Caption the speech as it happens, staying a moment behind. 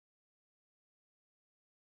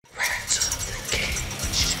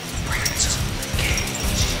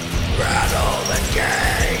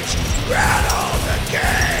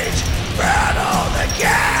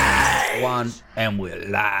one, and we're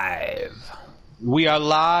live. We are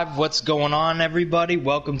live. What's going on, everybody?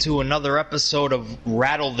 Welcome to another episode of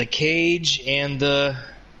Rattle the Cage. And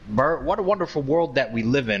what a wonderful world that we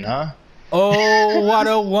live in, huh? Oh, what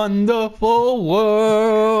a wonderful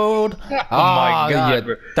world. Oh my God.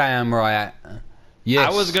 You're damn right.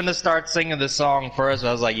 Yes. I was going to start singing the song first, but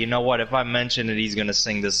I was like, you know what? If I mention it, he's going to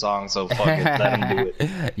sing this song, so fuck it. Let him do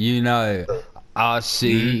it. You know, I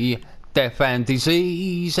see death and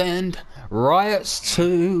disease and riots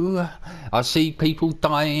too. I see people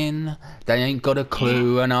dying, they ain't got a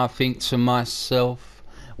clue, and I think to myself,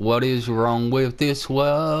 what is wrong with this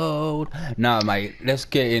world? No, mate, let's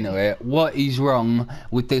get into it. What is wrong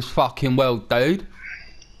with this fucking world, dude?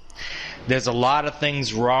 There's a lot of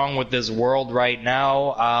things wrong with this world right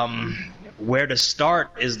now. Where to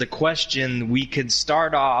start is the question. We could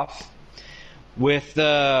start off with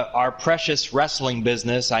our precious wrestling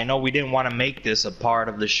business. I know we didn't want to make this a part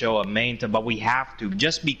of the show, but we have to,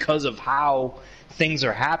 just because of how things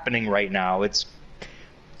are happening right now. It's,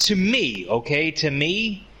 to me,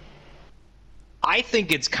 I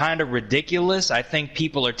think it's kind of ridiculous. I think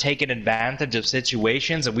people are taking advantage of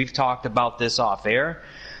situations, and we've talked about this off air.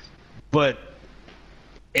 But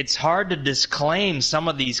it's hard to disclaim some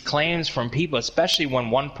of these claims from people, especially when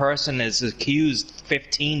one person is accused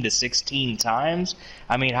 15 to 16 times.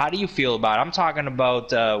 I mean, how do you feel about it? I'm talking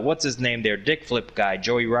about, what's his name there, Dick Flip guy,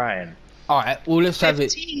 Joey Ryan. All right, well, let's have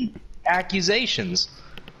it. 15 accusations.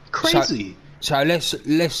 Crazy. So let's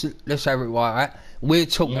have it right. We're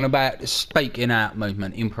talking about the speaking out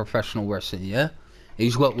movement in professional wrestling, yeah?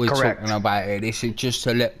 Is what we're talking about here. This is just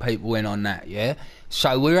to let people in on that, yeah?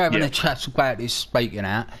 So we're having a chat about this speaking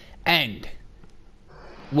out, and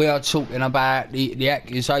we are talking about the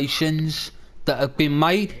accusations that have been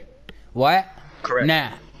made, right? Correct.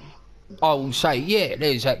 Now, I will say, yeah,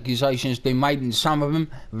 there's accusations been made, and some of them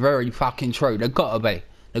very fucking true. They've got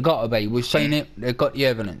to be. We've seen it. They've got the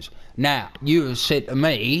evidence. Now, you have said to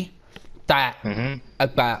me that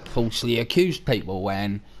about falsely accused people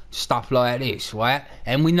and stuff like this, right?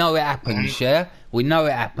 And we know it happens, yeah? We know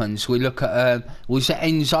it happens. We look at, was it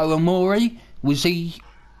Enzo Amore? Was he?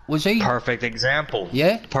 Perfect example.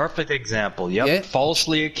 Yeah? Perfect example, yep. Yeah.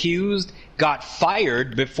 Falsely accused, got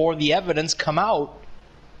fired before the evidence come out.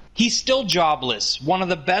 He's still jobless. One of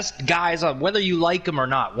the best guys, whether you like him or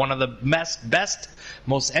not, one of the best,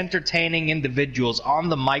 most entertaining individuals on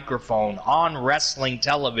the microphone, on wrestling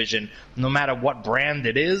television, no matter what brand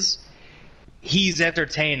it is. He's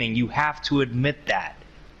entertaining. You have to admit that.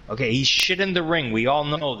 Okay, he's shit in the ring. We all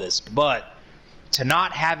know this. But to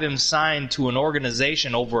not have him signed to an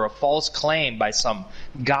organization over a false claim by some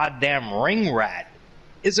goddamn ring rat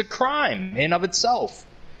is a crime in of itself.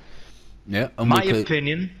 Yeah. My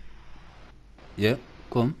opinion. Yeah,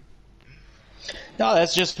 go on. No,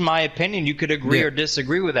 that's just my opinion. You could agree or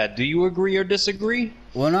disagree with that. Do you agree or disagree?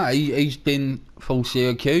 Well, no, he's been falsely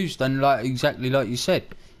accused, and exactly like you said.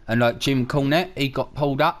 And like Jim Cornette, he got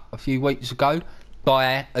pulled up a few weeks ago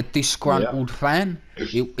by a disgruntled fan.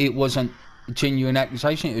 It wasn't a genuine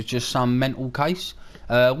accusation, it was just some mental case.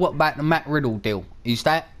 What about the Matt Riddle deal? Is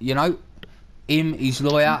that, him, his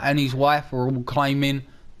lawyer and his wife are all claiming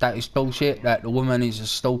that it's bullshit, that the woman is a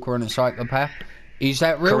stalker and a psychopath? Is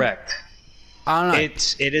that real? Correct. I don't know.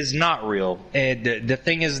 It is not real. The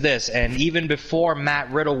thing is this, and even before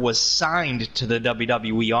Matt Riddle was signed to the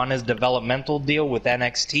WWE on his developmental deal with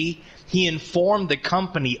NXT, he informed the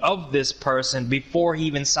company of this person before he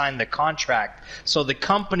even signed the contract. So the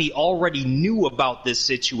company already knew about this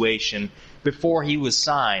situation before he was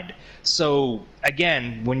signed. So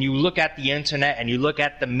again, when you look at the internet and you look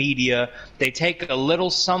at the media, they take a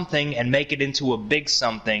little something and make it into a big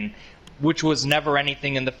something, which was never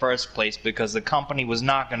anything in the first place, because the company was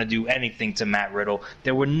not going to do anything to Matt Riddle.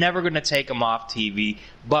 They were never going to take him off TV.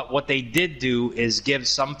 But what they did do is give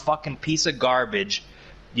some fucking piece of garbage,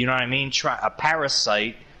 you know what I mean, a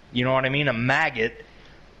parasite, you know what I mean, a maggot,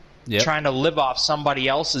 trying to live off somebody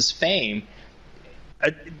else's fame,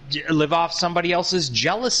 live off somebody else's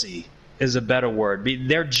jealousy is a better word.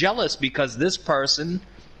 They're jealous because this person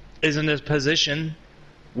is in this position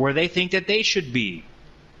where they think that they should be,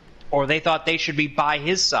 or they thought they should be by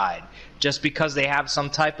his side, just because they have some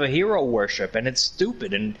type of hero worship, and it's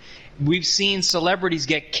stupid. And we've seen celebrities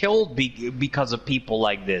get killed because of people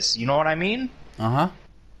like this. You know what I mean? Yeah.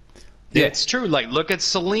 It's true. Like, look at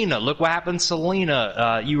Selena. Look what happened to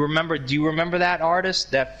Selena. Do you remember that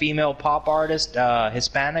artist, that female pop artist,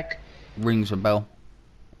 Hispanic? Rings a bell.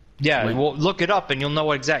 Yeah, well, look it up and you'll know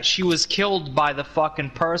what exactly. She was killed by the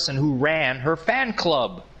fucking person who ran her fan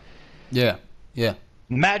club. Yeah.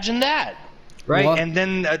 Imagine that. right? What? And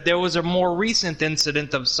then there was a more recent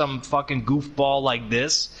incident of some fucking goofball like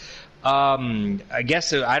this. I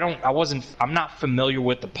guess I'm not familiar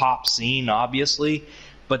with the pop scene, obviously,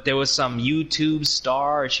 but there was some YouTube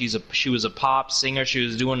star. She was a pop singer. She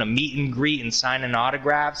was doing a meet and greet and signing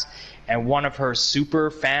autographs, and one of her super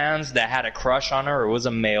fans that had a crush on her, it was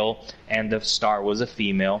a male, and the star was a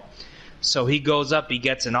female. So he goes up, he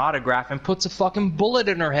gets an autograph, and puts a fucking bullet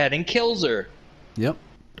in her head and kills her. Yep.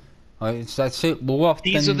 That's it. Well,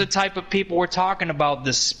 often... These are the type of people we're talking about,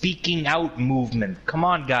 the speaking out movement. Come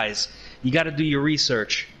on, guys. You got to do your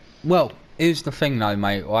research. Well, here's the thing, though,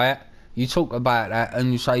 mate, right? You talk about that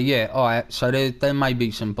and you say, yeah, all right, so there may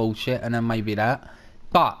be some bullshit and there may be that.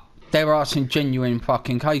 But there are some genuine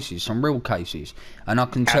fucking cases, some real cases. And I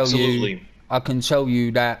can tell Absolutely.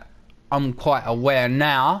 you that I'm quite aware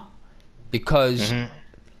now because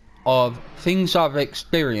of things I've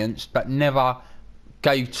experienced but never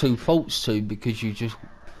gave two thoughts to, because you just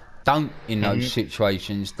don't in those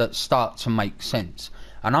situations that start to make sense.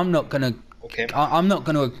 And I'm not gonna I'm not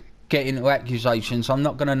gonna get into accusations, I'm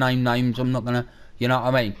not gonna name names, I'm not gonna, you know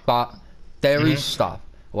what I mean, but there is stuff,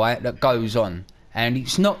 right, that goes on, and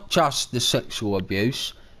it's not just the sexual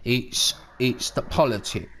abuse, it's the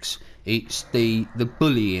politics, it's the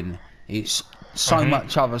bullying, it's so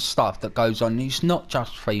much other stuff that goes on. It's not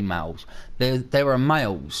just females, there are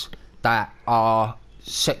males that are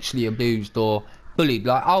sexually abused or bullied.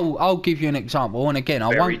 Like I'll give you an example, and again I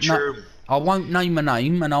won't name a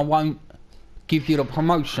name and I won't give you the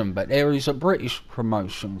promotion, but there is a British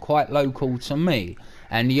promotion quite local to me,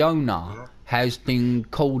 and the owner has been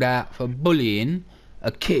called out for bullying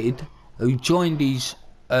a kid who joined his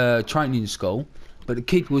training school, but the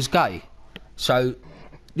kid was gay. So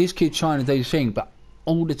this kid's trying to do his thing, but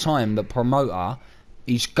all the time the promoter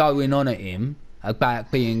is going on at him about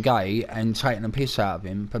being gay and taking a piss out of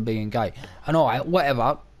him for being gay. And alright,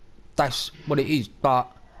 whatever, that's what it is, but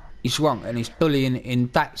it's wrong, and it's bullying in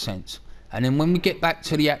that sense. And then when we get back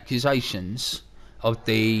to the accusations of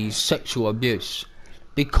the sexual abuse,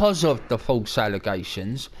 because of the false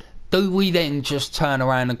allegations, do we then just turn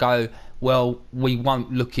around and go, well, we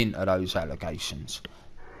won't look into those allegations?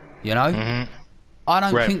 You know? I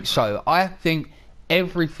don't think so. I think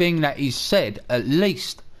everything that is said, at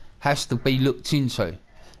least, has to be looked into.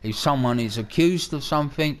 If someone is accused of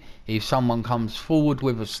something, if someone comes forward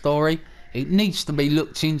with a story, it needs to be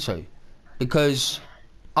looked into, because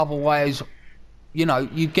otherwise, you know,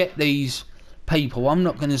 you get these people, I'm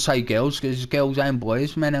not going to say girls, because girls and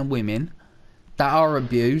boys, men and women, that are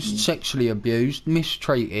abused, sexually abused,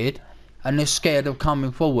 mistreated, and they're scared of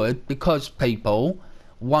coming forward because people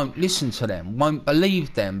won't listen to them, won't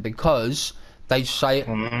believe them, because they say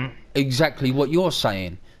exactly what you're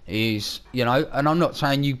saying is, you know, and I'm not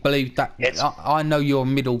saying you believe that. I know you're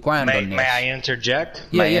middle ground on this. May I interject?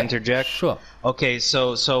 Yeah, may I interject? Sure. Okay,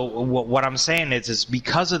 so what I'm saying is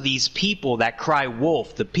because of these people that cry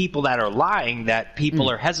wolf, the people that are lying, that people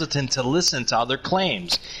are hesitant to listen to other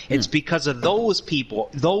claims. It's because of those people,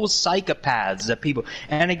 those psychopaths that people.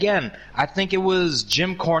 And again, I think it was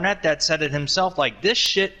Jim Cornette that said it himself, like,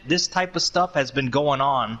 this type of stuff has been going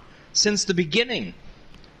on since the beginning.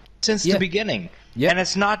 The beginning. Yeah. And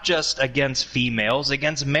it's not just against females,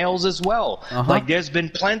 against males as well. Like, there's been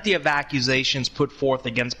plenty of accusations put forth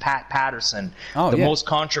against Pat Patterson. The most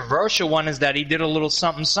controversial one is that he did a little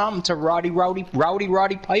something to Rowdy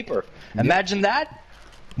Piper. Imagine that.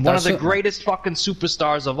 One of the greatest fucking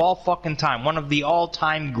superstars of all fucking time. One of the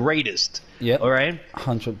all-time greatest. Yeah. All right?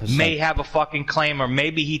 100%. May have a fucking claim, or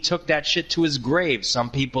maybe he took that shit to his grave. Some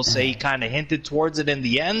people say he kind of hinted towards it in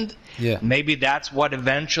the end. Yeah. Maybe that's what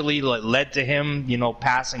eventually led to him, you know,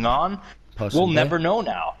 passing on. Possibly. We'll never know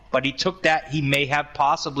now. But he took that, he may have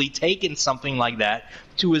possibly taken something like that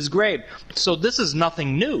to his grave. So this is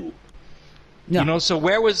nothing new. No. You know, so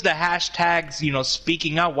where was the hashtags, you know,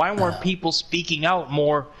 speaking out? Why weren't people speaking out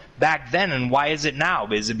more back then, and why is it now?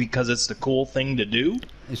 Is it because it's the cool thing to do?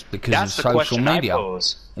 It's because of social media.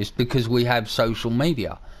 It's because we have social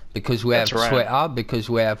media. Because we have Twitter, because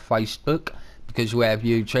we have Facebook, because we have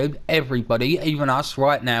YouTube. Everybody, even us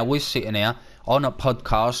right now, we're sitting here on a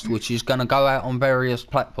podcast which is going to go out on various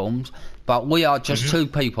platforms, but we are just two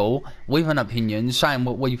people with an opinion saying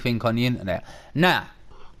what we think on the internet. Now,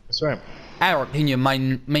 that's right. Our opinion may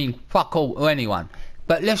mean fuck all to anyone,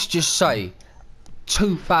 but let's just say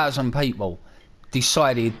 2,000 people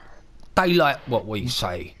decided they like what we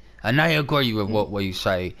say and they agree with what we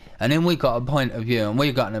say, and then we got a point of view and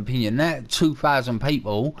we got an opinion. That 2,000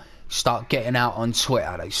 people start getting out on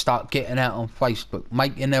Twitter, they start getting out on Facebook,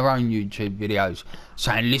 making their own YouTube videos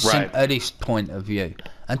saying listen to this point of view,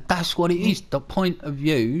 and that's what it is. The point of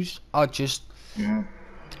views are just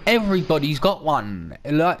Everybody's got one.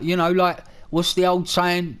 Like, you know, like, what's the old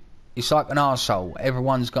saying? It's like an arsehole.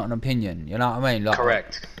 Everyone's got an opinion. You know what I mean? Like,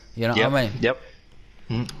 Correct. You know what I mean? Yep.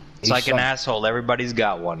 It's like an asshole. Everybody's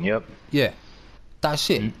got one. Yep. Yeah. That's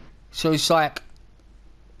it. So it's like,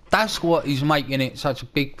 that's what is making it such a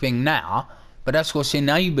big thing now, but that's what's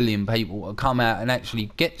enabling people to come out and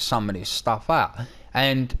actually get some of this stuff out.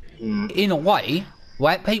 And in a way,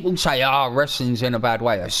 like, people say, wrestling's in a bad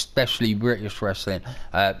way, especially British wrestling.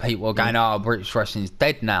 People are going, British wrestling's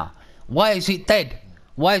dead now. Why is it dead?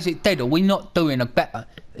 Why is it dead? Are we not doing a better?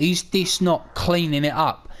 Is this not cleaning it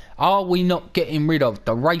up? Are we not getting rid of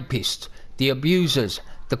the rapists, the abusers,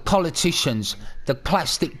 the politicians, the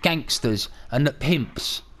plastic gangsters and the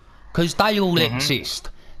pimps? Because they all exist.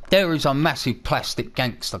 There is a massive plastic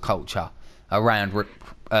gangster culture around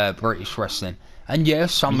British wrestling. And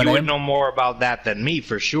yes, some of them... You would know more about that than me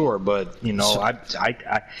for sure, but, you know,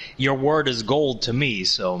 I your word is gold to me,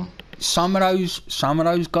 so... Some of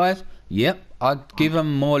those guys, yep, I'd give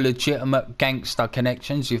them more legitimate gangster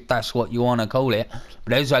connections, if that's what you want to call it.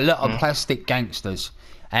 But there's a lot of plastic gangsters.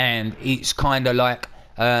 And it's kind of like,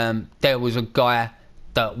 there was a guy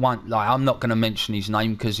that I'm not going to mention his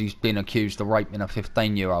name because he's been accused of raping a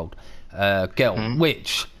 15-year-old girl,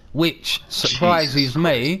 which surprises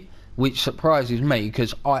me. Which surprises me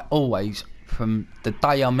because I always, from the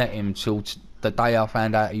day I met him till the day I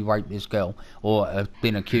found out he raped this girl or had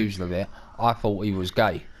been accused of it, I thought he was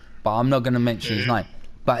gay. But I'm not going to mention his name.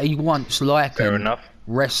 But he once likened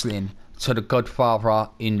wrestling to the Godfather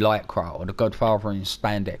in Lycra or the Godfather in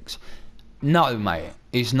spandex. No, mate,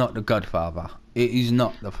 it's not the Godfather. It is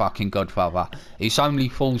not the fucking Godfather. It's only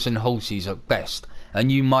Fools and Horses at best. And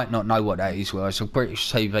you might not know what that is. Well, it's a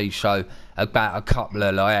British TV show about a couple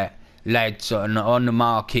of like lads on the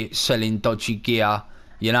market selling dodgy gear.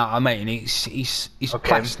 You know what I mean? It's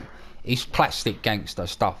plastic. It's plastic gangster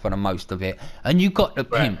stuff for the most of it. And you got the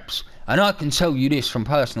pimps. And I can tell you this from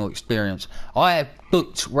personal experience. I have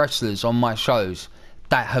booked wrestlers on my shows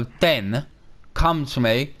that have then come to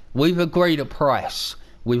me. We've agreed a price.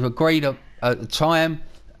 We've agreed at the time.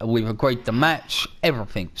 We've agreed the match.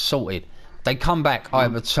 Everything sorted. They come back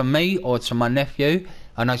either to me or to my nephew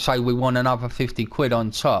and they say, we want another 50 quid on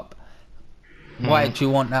top. Why do you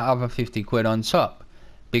want that other 50 quid on top?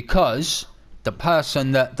 Because the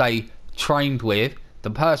person that they trained with, the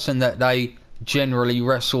person that they generally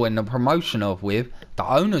wrestle in the promotion with, the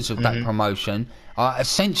owners of that promotion are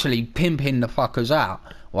essentially pimping the fuckers out,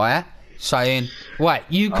 right? Saying, wait,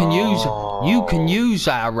 you can use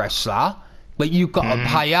our wrestler, but you've got to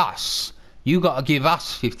pay us. You got to give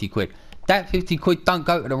us 50 quid. That 50 quid don't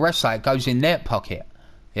go to the wrestler, it goes in their pocket.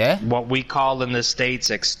 Yeah? What we call in the States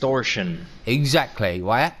extortion. Exactly,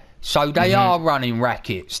 right? So they are running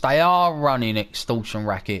rackets. They are running extortion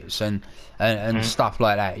rackets and stuff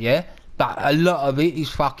like that, yeah? But a lot of it is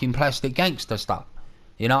fucking plastic gangster stuff.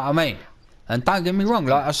 You know what I mean? And don't get me wrong,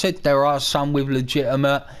 like I said, there are some with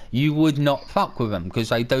legitimate, you would not fuck with them because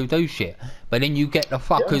they do shit. But then you get the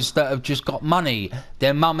fuckers that have just got money.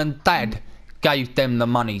 Their mum and dad gave them the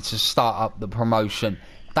money to start up the promotion.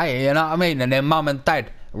 You know what I mean? And their mum and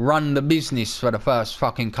dad run the business for the first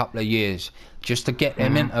fucking couple of years just to get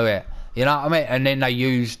them into it. You know what I mean? And then they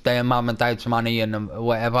use their mum and dad's money and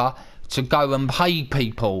whatever to go and pay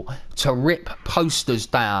people to rip posters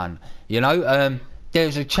down. You know,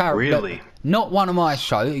 there's a charity. Really? Not one of my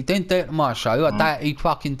show. He didn't do it at my show. I doubt he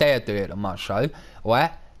fucking dared do it at my show,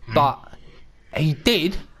 right? But he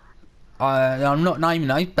did. I'm not naming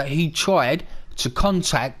names, but he tried to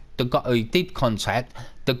contact the guy. He did contact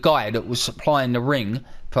the guy that was supplying the ring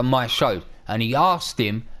for my show, and he asked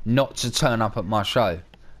him not to turn up at my show.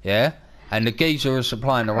 Yeah, and the geezer was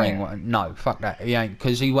supplying the ring. Went, no, fuck that. He ain't,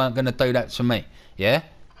 because he weren't gonna do that to me. Yeah,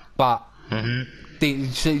 but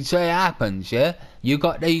so it happens. Yeah, you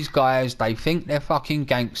got these guys. They think they're fucking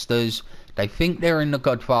gangsters. They think they're in the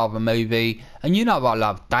Godfather movie, and you know I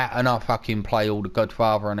love that, and I fucking play all the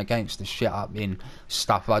Godfather and the gangster shit up in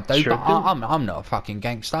stuff I do. Sure but I'm not a fucking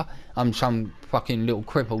gangster. I'm some fucking little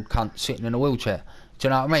crippled cunt sitting in a wheelchair. Do you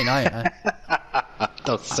know what I mean? I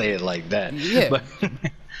Don't say it like that. Yeah, but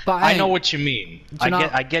I know what you mean.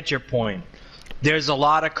 I get your point. There's a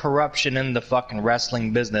lot of corruption in the fucking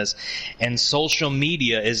wrestling business, and social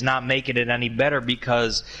media is not making it any better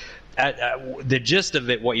because. The gist of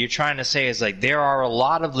it, what you're trying to say is like there are a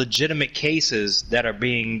lot of legitimate cases that are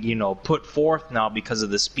being, put forth now because of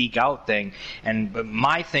the speak out thing. And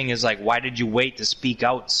my thing is like, why did you wait to speak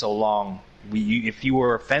out so long? If you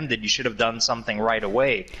were offended, you should have done something right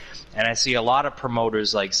away. And I see a lot of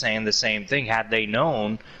promoters like saying the same thing. Had they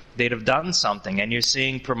known they'd have done something. And you're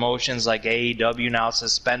seeing promotions like AEW now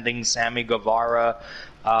suspending Sammy Guevara.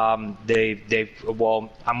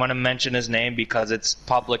 Well, I'm going to mention his name because it's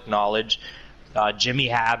public knowledge. Jimmy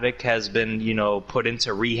Havoc has been, put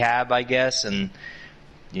into rehab, I guess, and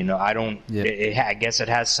I guess it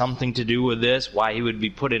has something to do with this. Why he would be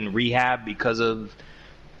put in rehab because of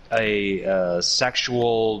a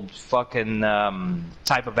sexual fucking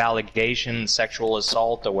type of allegation, sexual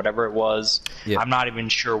assault or whatever it was. Yeah. I'm not even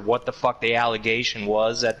sure what the fuck the allegation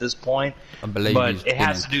was at this point. But it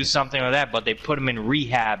has to do something with that. But they put him in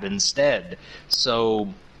rehab instead.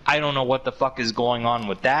 So I don't know what the fuck is going on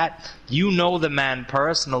with that. You know the man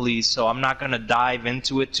personally, so I'm not going to dive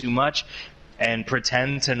into it too much and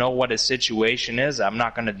pretend to know what his situation is. I'm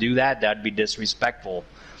not going to do that. That'd be disrespectful.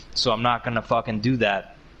 So I'm not going to fucking do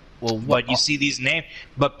that. Well, but you see these names,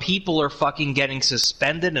 but people are fucking getting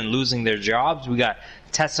suspended and losing their jobs. We got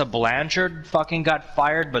Tessa Blanchard fucking got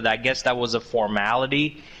fired, but I guess that was a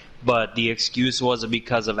formality. But the excuse was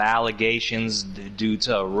because of allegations due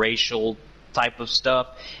to racial type of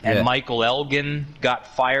stuff. And Michael Elgin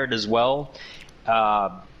got fired as well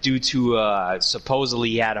due to supposedly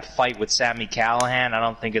he had a fight with Sami Callihan. I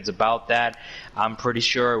don't think it's about that. I'm pretty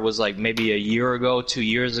sure it was like maybe a year ago, 2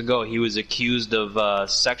 years ago, he was accused of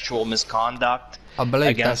sexual misconduct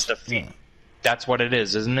against a female. Yeah. That's what it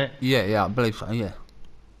is, isn't it? Yeah, I believe so, yeah.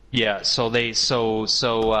 Yeah, so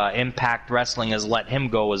Impact Wrestling has let him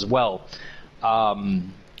go as well.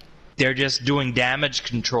 They're just doing damage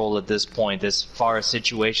control at this point as far as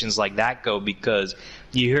situations like that go, because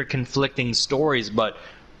you hear conflicting stories, but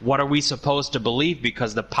what are we supposed to believe?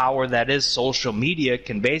 Because the power that is social media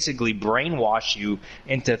can basically brainwash you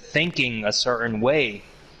into thinking a certain way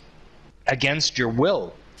against your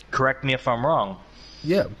will. Correct me if I'm wrong.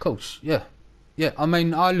 Yeah, of course, yeah. Yeah, I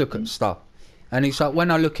mean, I look at stuff, and it's like, when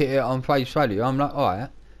I look at it on face value, I'm like, alright,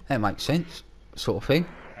 that makes sense, sort of thing.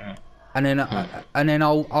 And then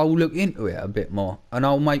I'll look into it a bit more, and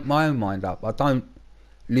I'll make my own mind up. I don't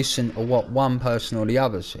listen to what one person or the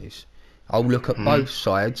other says. I'll look at both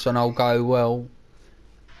sides, and I'll go, well,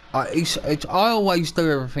 I always do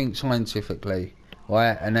everything scientifically,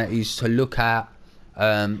 right? And that is to look at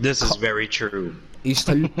this is very true. Is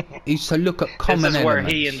to look at common elements. This is where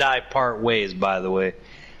he and I part ways, by the way.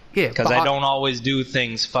 Yeah, because I don't always do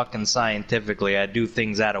things fucking scientifically. I do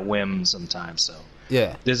things out of whim sometimes. So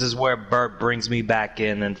yeah, this is where Bert brings me back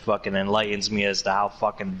in and fucking enlightens me as to how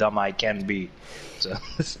fucking dumb I can be. So.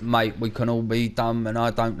 Mate, we can all be dumb, and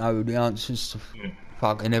I don't know the answers to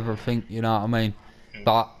fucking everything. You know what I mean?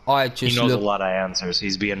 But I just he knows a lot of answers.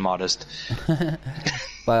 He's being modest.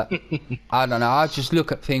 But I don't know. I just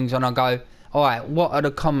look at things and I go, all right, what are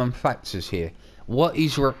the common factors here? What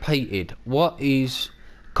is repeated? What is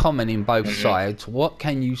common in both sides? What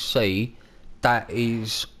can you see that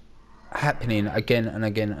is happening again and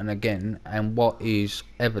again and again? And what is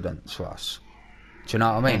evidence for us? Do you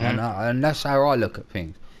know what I mean? And that's how I look at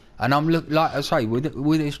things. And I'm like I say, with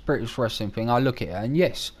this British wrestling thing, I look at it, and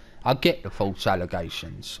yes, I get the false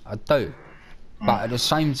allegations. I do. But at the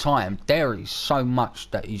same time, there is so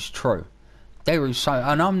much that is true. There is so,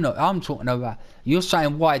 and I'm talking about, you're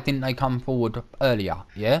saying, why didn't they come forward earlier?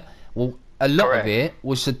 Yeah? Well, a lot of it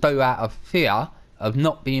was to do out of fear of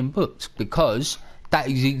not being booked, because that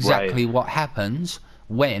is exactly what happens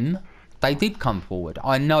when they did come forward.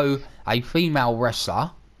 I know a female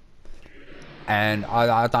wrestler, and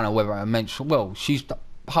I don't know whether I mentioned, well, she's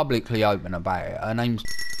publicly open about it. Her name's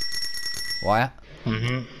right?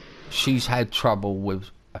 She's had trouble with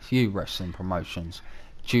a few wrestling promotions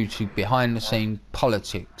due to behind the scene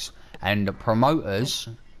politics, and the promoters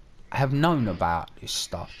have known about this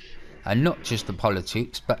stuff, and not just the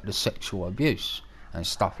politics but the sexual abuse and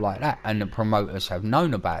stuff like that, and the promoters have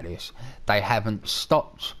known about this. They haven't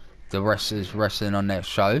stopped the wrestlers wrestling on their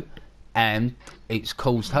show, and it's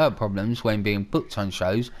caused her problems when being booked on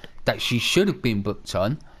shows that she should have been booked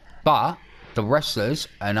on, but the wrestlers,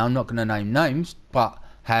 and I'm not going to name names, but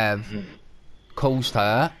have caused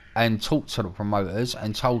her and talked to the promoters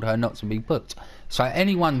and told her not to be booked. So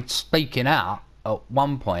anyone speaking out at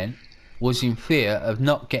one point was in fear of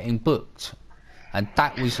not getting booked, and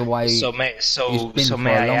that was the way. So may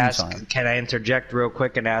I ask? Can I interject real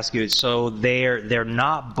quick and ask you? So they're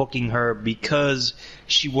not booking her because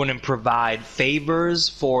she wouldn't provide favors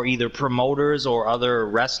for either promoters or other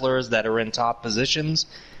wrestlers that are in top positions.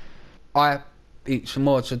 It's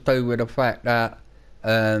more to do with the fact that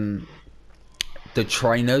the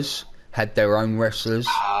trainers had their own wrestlers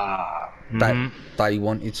that they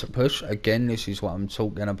wanted to push. Again, this is what I'm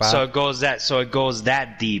talking about. So it goes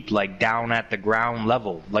that deep, like down at the ground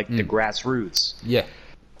level, like the grassroots. Yeah.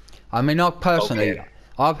 I mean, I personally,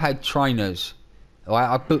 I've had trainers,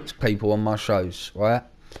 right? I've booked people on my shows, right?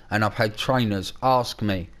 And I've had trainers ask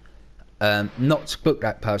me not to book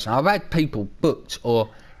that person. I've had people booked or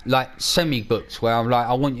like semi-booked where I'm like,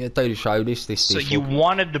 I want you to do the show, this. So you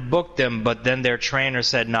wanted to book them, but then their trainer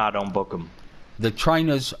said, "Nah, don't book them." The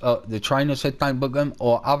trainer said don't book them,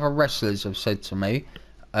 or other wrestlers have said to me,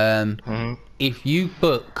 if you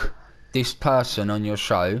book this person on your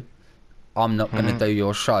show, I'm not going to do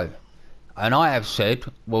your show. And I have said,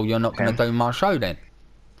 well, you're not going to do my show then,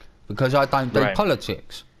 because I don't do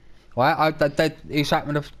politics. Right? It's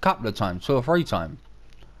happened a couple of times, 2 or 3 times.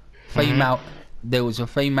 There was a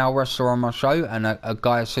female wrestler on my show, and a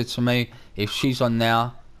guy said to me, if she's on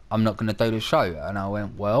there, I'm not going to do the show. And I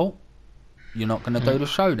went, well, you're not going to do the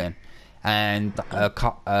show then. And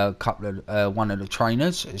one of the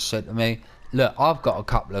trainers has said to me, look, I've got a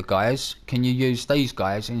couple of guys, can you use these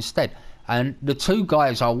guys instead? And the 2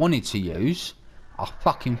 guys I wanted to use are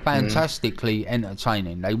fucking fantastically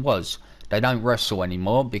entertaining. They don't wrestle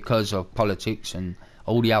anymore because of politics and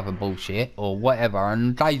all the other bullshit or whatever,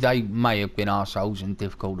 and they may have been arseholes and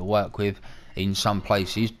difficult to work with in some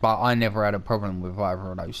places, but I never had a problem with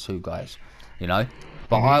either of those 2 guys, you know.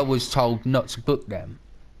 But I was told not to book them,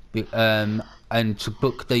 and to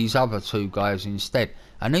book these other 2 guys instead.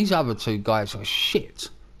 And these other 2 guys are shit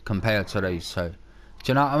compared to these 2. Do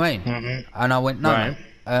you know what I mean? And I went, no, right.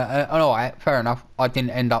 All right, fair enough. I didn't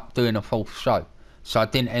end up doing a 4th show, so I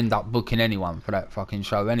didn't end up booking anyone for that fucking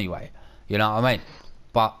show anyway. You know what I mean?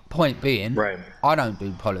 But point being, I don't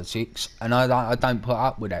do politics, and I don't put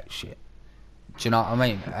up with that shit. Do you know what I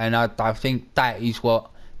mean? And I think that is what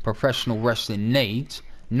professional wrestling needs,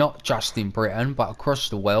 not just in Britain but across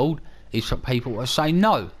the world, is for people to say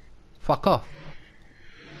no, fuck off.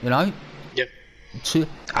 You know? Yep.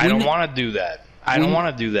 I don't want to do that. I don't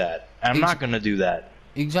want to do that. I'm not going to do that.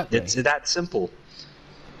 Exactly. It's that simple.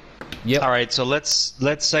 Yep. All right, so let's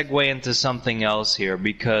segue into something else here,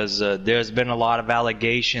 because there's been a lot of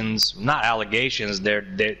allegations, not allegations,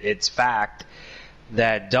 it's fact,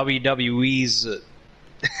 that WWE's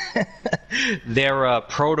their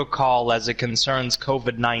protocol as it concerns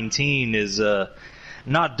COVID-19 is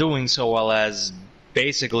not doing so well, as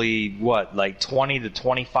basically, like 20 to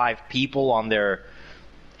 25 people on their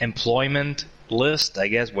employment list, I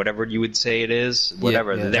guess, whatever you would say it is,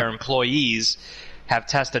 whatever, their employees have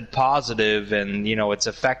tested positive, and it's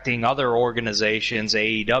affecting other organizations,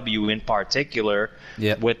 AEW in particular,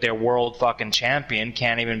 with their world fucking champion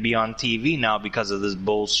can't even be on TV now because of this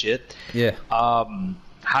bullshit.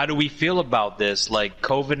 How do we feel about this? Like,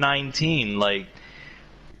 COVID-19, like,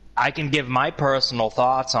 I can give my personal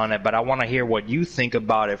thoughts on it, but I want to hear what you think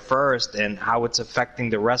about it first, and how it's affecting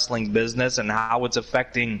the wrestling business and how it's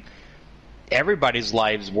affecting everybody's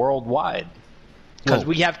lives worldwide. Because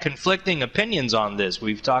we have conflicting opinions on this.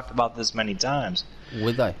 We've talked about this many times.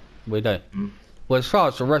 We do. Well, as far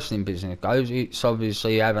as the wrestling business goes, it's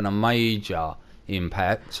obviously having a major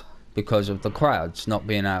impact because of the crowds not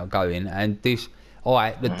being able to go in. And this,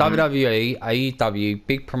 alright, the WWE, AEW,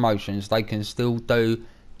 big promotions, they can still do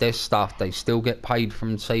their stuff. They still get paid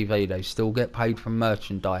from TV. They still get paid from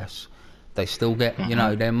merchandise. They still get,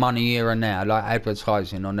 their money here and there, like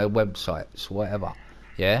advertising on their websites, whatever.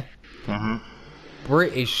 Yeah?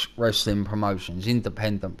 British wrestling promotions,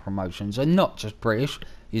 independent promotions, and not just British,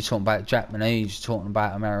 you're talking about Japanese, you're talking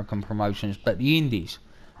about American promotions, but the indies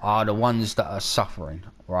are the ones that are suffering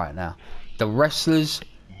right now. The wrestlers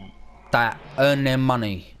that earn their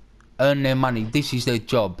money, this is their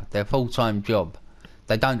job, their full-time job.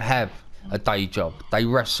 They don't have a day job. They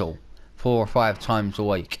wrestle 4 or 5 times a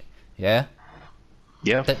week, yeah?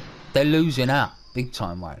 Yeah. They're losing out big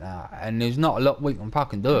time right now, and there's not a lot we can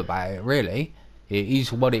fucking do about it, really. It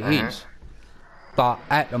is what it is. But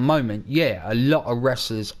at the moment, a lot of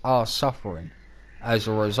wrestlers are suffering as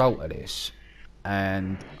a result of this.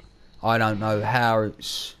 And I don't know how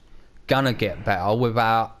it's gonna get better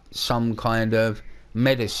without some kind of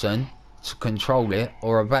medicine to control it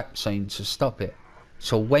or a vaccine to stop it.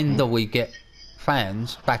 So when do we get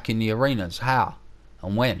fans back in the arenas? How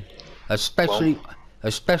and when? Especially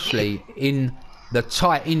in the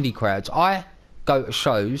tight indie crowds. I go to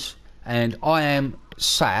shows and I am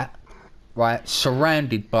sat, right,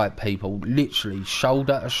 surrounded by people, literally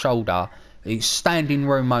shoulder to shoulder. It's standing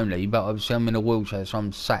room only, but obviously I'm in a wheelchair, so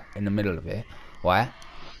I'm sat in the middle of it, right?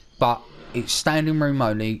 But it's standing room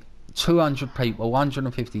only, 200 people,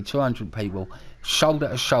 150, 200 people, shoulder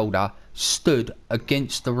to shoulder, stood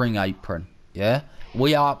against the ring apron, yeah?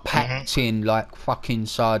 We are packed in like fucking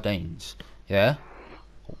sardines, yeah?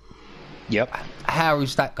 Yep. How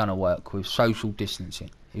is that going to work with social distancing?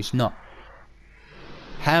 It's not.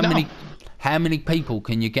 How how many people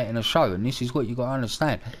can you get in a show? And this is what you got to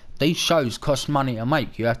understand. These shows cost money to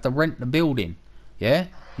make. You have to rent the building, yeah?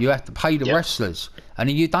 You have to pay the wrestlers. And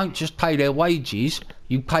you don't just pay their wages,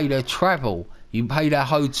 you pay their travel, you pay their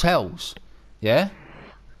hotels, yeah?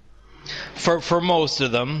 For most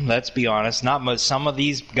of them, let's be honest, not much. Some of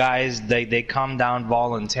these guys, they come down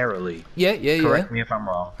voluntarily. Yeah. Correct me if I'm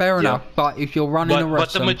wrong. Fair enough, but if you're running a wrestling...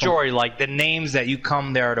 But the majority, like the names that you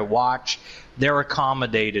come there to watch, they're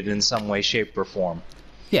accommodated in some way, shape, or form.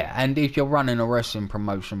 Yeah, and if you're running a wrestling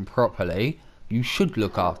promotion properly, you should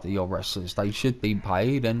look after your wrestlers. They should be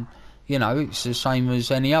paid, and, you know, it's the same as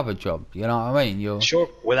any other job. You know what I mean? Sure.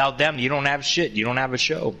 Without them, you don't have shit. You don't have a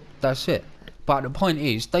show. That's it. But the point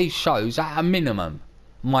is, these shows, at a minimum,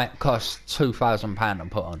 might cost £2,000 to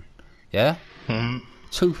put on. Yeah? Mm-hmm.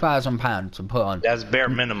 £2,000 to put on. That's bare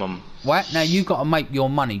minimum. Right? Now, you got to make your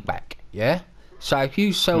money back. Yeah? So if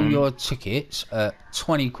you sell your tickets at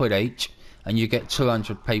 20 quid each, and you get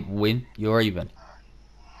 200 people in, you're even.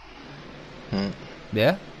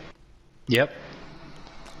 Yeah? Yep.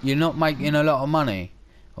 You're not making a lot of money.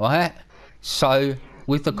 Right? So,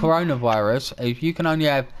 with the coronavirus, if you can only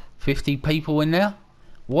have 50 people in there,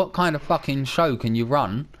 what kind of fucking show can you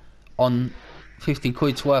run on 50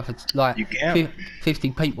 quid's worth of, like, you can't.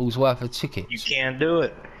 50 people's worth of tickets? You can't do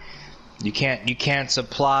it. You can't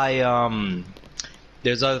supply,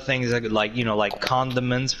 there's other things like, you know, like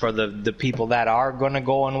condiments for the people that are going to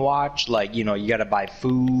go and watch. Like, you know, you got to buy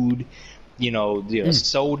food, you know,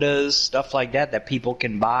 sodas, stuff like that people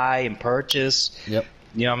can buy and purchase. Yep.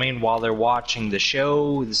 You know what I mean? While they're watching the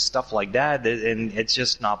show, stuff like that, and it's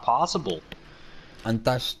just not possible. And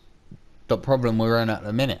that's the problem we're in at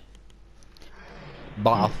the minute.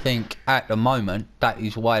 But I think at the moment, that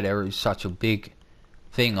is why there is such a big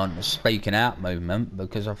thing on the speaking out movement,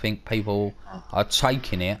 because I think people are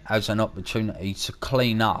taking it as an opportunity to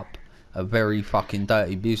clean up a very fucking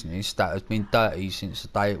dirty business that has been dirty since the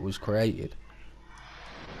day it was created.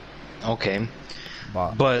 Okay.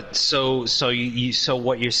 But so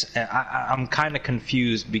what you're I'm kind of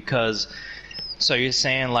confused, because so you're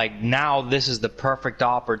saying like now this is the perfect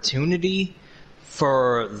opportunity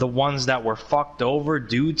for the ones that were fucked over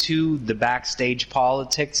due to the backstage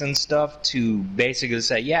politics and stuff to basically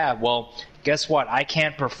say, yeah, well, guess what? I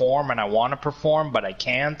can't perform and I want to perform, but I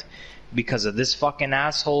can't because of this fucking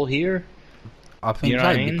asshole here. I think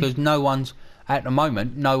so, because no one's at the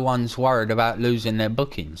moment, no one's worried about losing their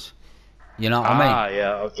bookings. You know what I mean?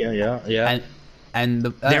 Yeah, okay, yeah. And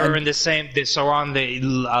they're in the same, so on the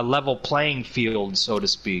level playing field, so to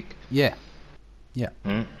speak. Yeah.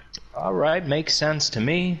 All right, makes sense to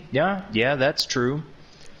me. Yeah, that's true.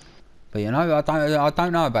 But you know, I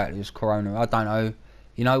don't know about this corona. I don't know,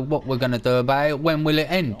 you know, what we're gonna do about it. When will it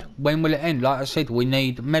end? When will it end? Like I said, we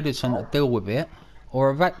need medicine to deal with it, or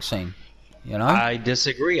a vaccine. You know? I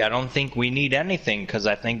disagree. I don't think we need anything, because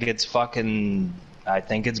I think it's fucking.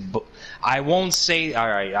 I won't say. All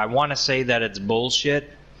right, I want to say that it's bullshit.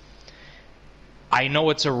 I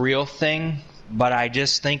know it's a real thing, but I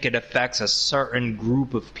just think it affects a certain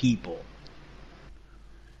group of people.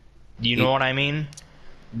 You know what I mean?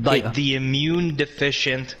 Like the immune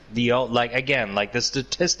deficient, like the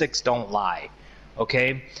statistics don't lie.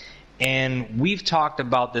 Okay? And we've talked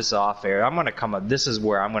about this off air. This is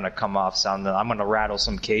where I'm gonna come off sounding. I'm gonna rattle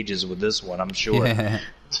some cages with this one, I'm sure.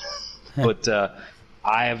 But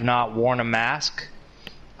I have not worn a mask.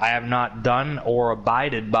 I have not done or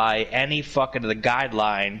abided by any fucking the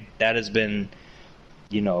guideline that has been,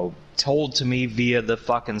 you know, told to me via the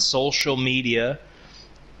fucking social media,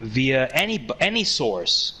 via any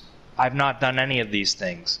source. I've not done any of these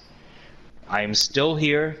things. I am still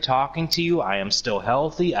here talking to you. I am still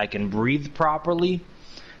healthy. I can breathe properly.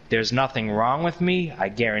 There's nothing wrong with me. I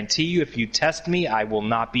guarantee you, if you test me, I will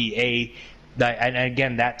not be and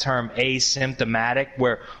again, that term asymptomatic,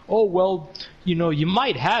 where, oh, well, you know, you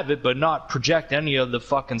might have it, but not project any of the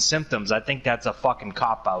fucking symptoms. I think that's a fucking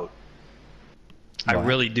cop-out. Wow. I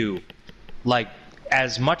really do. Like,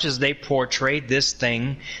 as much as they portrayed this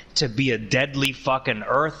thing to be a deadly fucking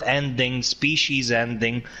earth-ending,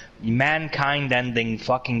 species-ending, mankind-ending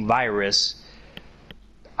fucking virus,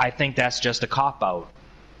 I think that's just a cop-out.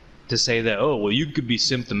 To say that, oh, well, you could be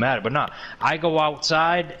symptomatic, but not. I go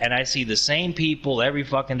outside and I see the same people every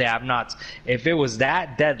fucking day. If it was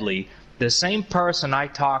that deadly, the same person I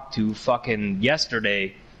talked to fucking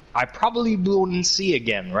yesterday, I probably wouldn't see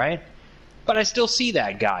again, right? But I still see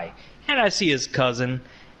that guy, and I see his cousin,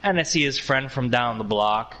 and I see his friend from down the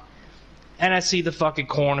block, and I see the fucking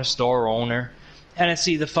corner store owner, and I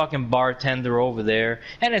see the fucking bartender over there,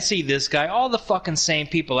 and I see this guy, all the fucking same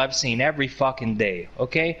people I've seen every fucking day,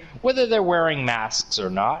 okay? Whether they're wearing masks or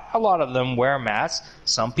not, a lot of them wear masks,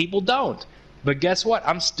 some people don't. But guess what?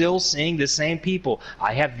 I'm still seeing the same people.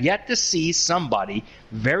 I have yet to see somebody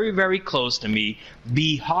very, very close to me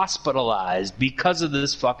be hospitalized because of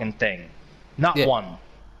this fucking thing. Not one.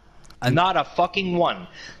 Not a fucking one.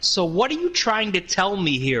 So what are you trying to tell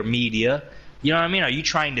me here, media? You know what I mean? Are you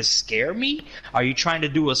trying to scare me? Are you trying to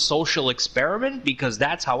do a social experiment? Because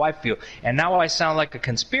that's how I feel. And now I sound like a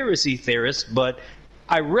conspiracy theorist, but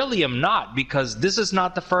I really am not, because this is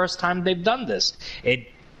not the first time they've done this. It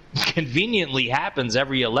conveniently happens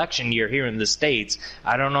every election year here in the States.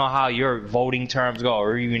 I don't know how your voting terms go,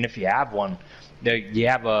 or even if you have one. You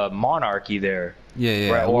have a monarchy there. Yeah.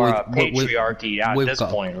 Right? Or a patriarchy at this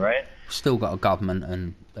point, right? Still got a government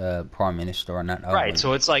and prime minister and that. Right,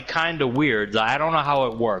 so it's like kind of weird. I don't know how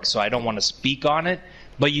it works, so I don't want to speak on it.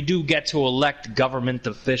 But you do get to elect government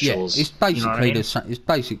officials. Yeah, it's basically you know what I mean? it's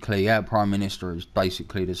basically our prime minister is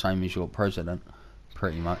basically the same as your president,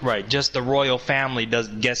 pretty much. Right, just the royal family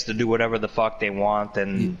gets to do whatever the fuck they want,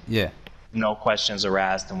 and no questions are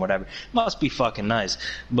asked and whatever. Must be fucking nice,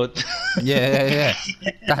 but yeah,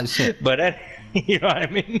 that's it. But you know what I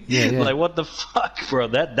mean? Yeah. Like, what the fuck, bro?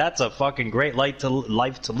 That's a fucking great life to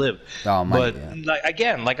live. Oh, mate, but yeah. like,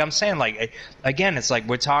 again, like I'm saying, like again, it's like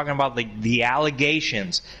we're talking about like the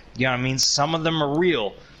allegations. You know what I mean? Some of them are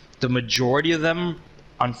real. The majority of them,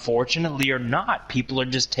 unfortunately, are not. People are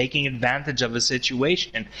just taking advantage of a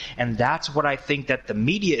situation, and that's what I think that the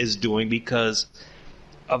media is doing because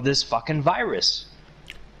of this fucking virus.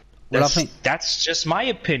 Well, I think that's just my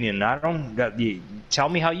opinion. I don't tell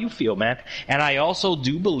me how you feel, man. And I also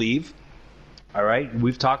do believe, all right,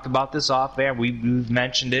 we've talked about this off air. We've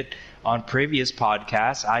mentioned it on previous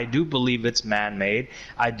podcasts. I do believe it's man-made.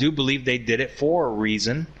 I do believe they did it for a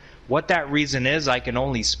reason. What that reason is, I can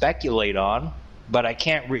only speculate on, but I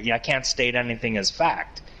can't state anything as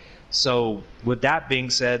fact. So, with that being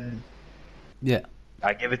said,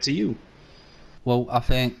 I give it to you. Well, I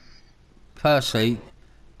think, firstly,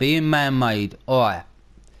 being man-made, alright,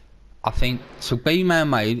 I think to be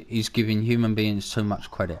man-made is giving human beings too much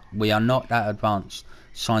credit. We are not that advanced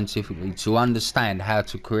scientifically to understand how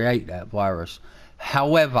to create that virus.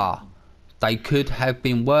 However, they could have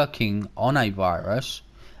been working on a virus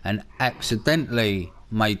and accidentally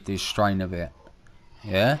made this strain of it.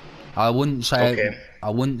 Yeah, I wouldn't say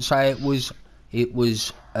it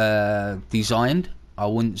was designed. I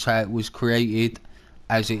wouldn't say it was created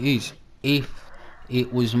as it is. If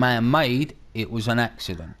it was man-made, it was an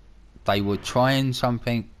accident. They were trying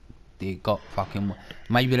something, it got fucking...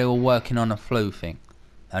 Maybe they were working on a flu thing,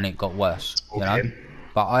 and it got worse, you know?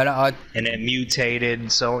 But I and it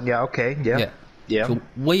mutated, so, yeah. So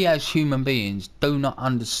we as human beings do not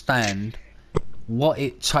understand what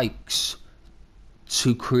it takes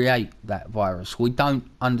to create that virus. We don't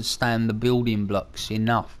understand the building blocks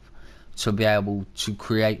enough to be able to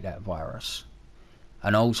create that virus.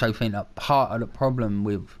 And I also think that part of the problem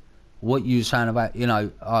with what you're saying about, you know,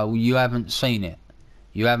 you haven't seen it.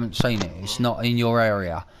 You haven't seen it. It's not in your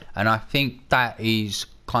area. And I think that is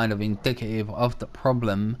kind of indicative of the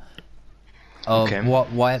problem of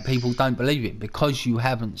why people don't believe it, because you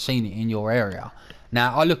haven't seen it in your area.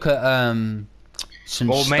 Now, I look at some...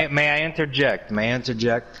 Well, may I interject?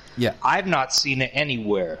 Yeah. I've not seen it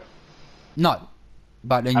anywhere. No.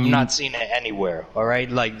 But then I've not seen it anywhere, all right?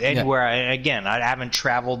 Like, anywhere. Again, I haven't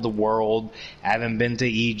traveled the world. I haven't been to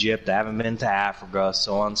Egypt. I haven't been to Africa,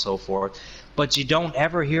 so on and so forth. But you don't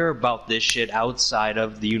ever hear about this shit outside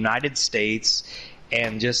of the United States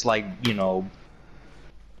and just, like, you know,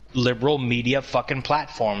 liberal media fucking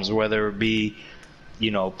platforms, whether it be, you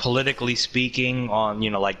know, politically speaking on, you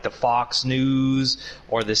know, like the Fox News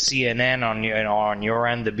or the CNN on your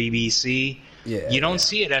end, the BBC. You don't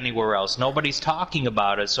see it anywhere else. Nobody's talking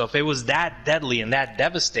about it. So if it was that deadly and that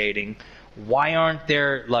devastating, why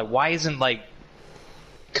isn't like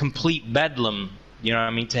complete bedlam, you know what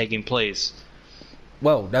I mean, taking place?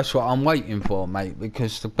 Well, that's what I'm waiting for, mate,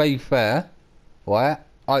 because to be fair, right,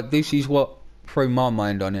 this is what threw my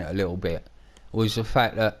mind on it a little bit, was the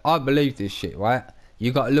fact that I believe this shit, right?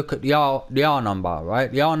 You got to look at the R number,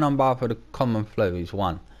 right? The R number for the common flu is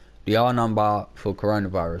 1. The R number for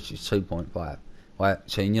coronavirus is 2.5, right?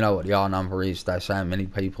 So you know what the R number is. That's how many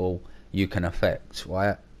people you can affect,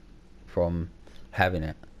 right, from having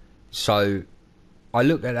it. So I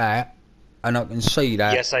look at that and I can see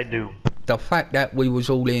that. Yes, I do. The fact that we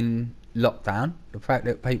was all in lockdown, the fact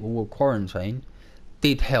that people were quarantined,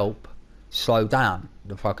 did help slow down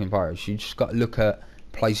the fucking virus. You just got to look at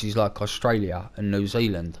places like Australia and New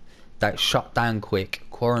Zealand. that shut down quick,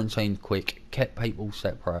 quarantined quick, kept people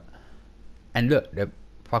separate. And look, they're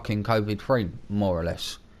fucking COVID-free, more or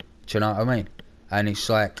less. Do you know what I mean? And it's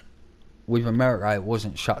like, with America, it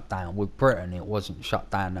wasn't shut down. With Britain, it wasn't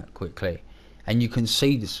shut down that quickly. And you can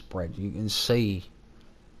see the spread. You can see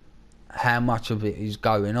how much of it is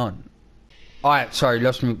going on. Alright, sorry,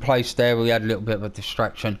 lost my place there. We had a little bit of a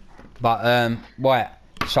distraction. But, right,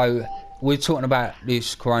 so we're talking about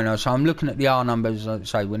this corona. So I'm looking at the R numbers. Like I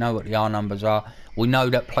say, we know what the R numbers are. We know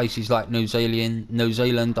that places like New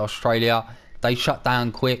Zealand, Australia, they shut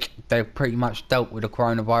down quick. They've pretty much dealt with the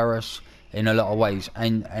coronavirus in a lot of ways.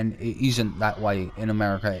 And it isn't that way in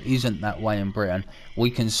America. It isn't that way in Britain.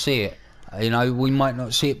 We can see it. You know, we might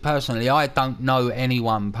not see it personally. I don't know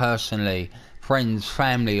anyone personally, friends,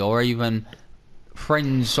 family, or even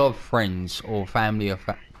friends of friends, or family of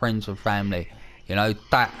friends of family, you know,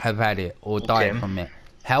 that have had it or died from it.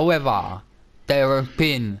 However, there have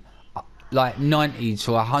been like 90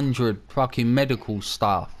 to 100 fucking medical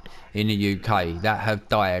staff in the UK that have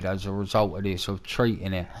died as a result of this, of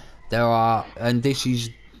treating it. There are, and this is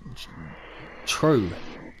true.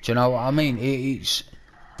 Do you know what I mean? It's,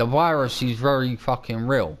 the virus is very fucking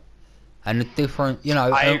real, and the different, you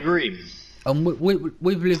know. I agree. And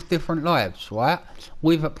we've lived different lives, right?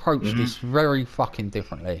 We've approached this very fucking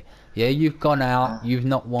differently. Yeah, you've gone out, you've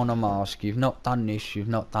not worn a mask, you've not done this, you've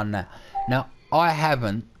not done that. Now, I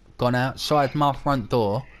haven't gone outside my front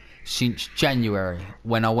door since January,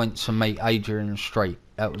 when I went to meet Adrian Street.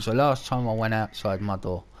 That was the last time I went outside my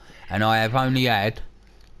door. And I have only had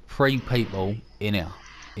 3 people in here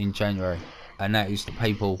in January. And that is the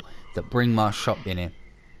people that bring my shopping in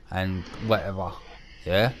and whatever,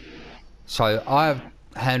 yeah? So I've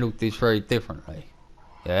handled this very differently,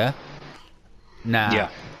 yeah? Now, yeah.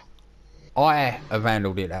 I have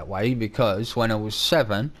handled it that way because when I was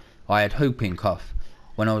 7, I had whooping cough.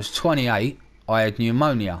 When I was 28, I had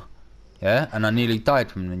pneumonia, yeah? And I nearly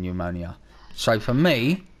died from the pneumonia. So for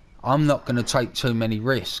me, I'm not going to take too many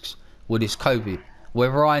risks with this COVID.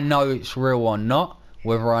 Whether I know it's real or not,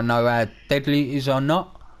 whether I know how deadly it is or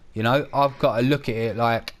not, you know, I've got to look at it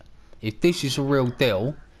like, if this is a real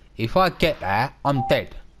deal, if I get that, I'm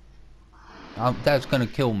dead. That's going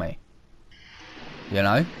to kill me. You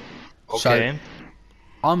know? Okay. So,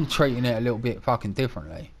 I'm treating it a little bit fucking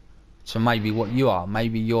differently. So maybe what you are.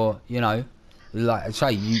 Maybe you're, you know, like I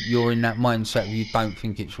say, you're in that mindset you don't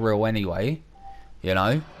think it's real anyway. You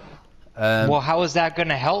know? Well, how is that going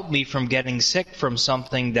to help me from getting sick from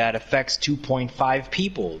something that affects 2.5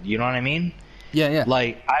 people? You know what I mean? Yeah.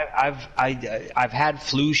 Like I've had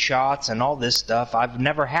flu shots and all this stuff. I've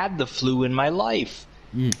never had the flu in my life.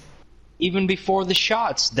 Even before the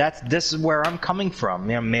shots. This is where I'm coming from.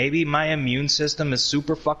 You know, maybe my immune system is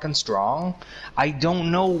super fucking strong. I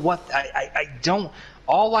don't know what I don't.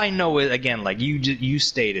 All I know is, again, like you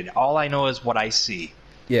stated, all I know is what I see.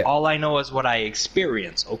 Yeah. All I know is what I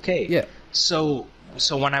experience. Okay. Yeah. So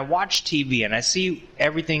when I watch TV and I see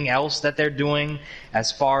everything else that they're doing,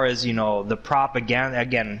 as far as, you know, the propaganda,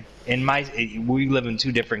 again, we live in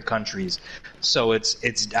 2 different countries, so it's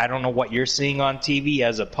I don't know what you're seeing on TV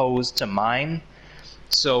as opposed to mine.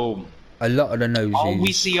 So a lot of the news, all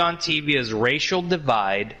we see on TV is racial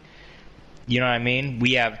divide. You know what I mean?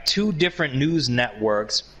 We have 2 different news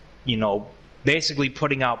networks, you know, basically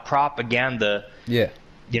putting out propaganda. Yeah.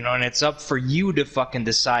 You know, and it's up for you to fucking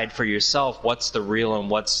decide for yourself what's the real and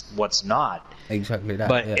what's not. Exactly that.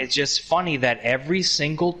 But yeah. It's just funny that every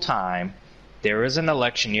single time there is an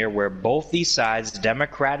election year where both these sides,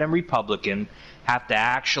 Democrat and Republican, have to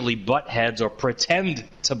actually butt heads or pretend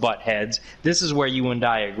to butt heads. This is where you and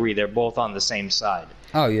I agree. They're both on the same side.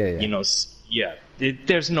 Oh, yeah. You know, yeah.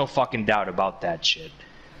 There's no fucking doubt about that shit.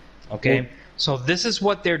 Okay? So this is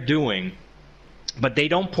what they're doing. But they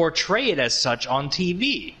don't portray it as such on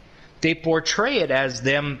TV. They portray it as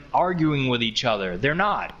them arguing with each other. They're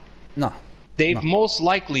not. No. They've most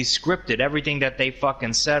likely scripted everything that they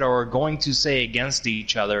fucking said or are going to say against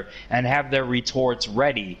each other and have their retorts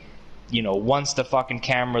ready, you know, once the fucking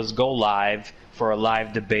cameras go live for a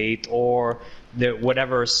live debate or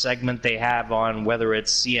whatever segment they have on, whether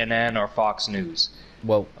it's CNN or Fox News.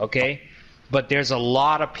 Well, okay? But there's a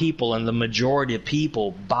lot of people, and the majority of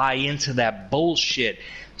people buy into that bullshit.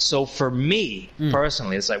 So for me,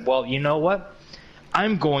 personally, it's like, well, you know what?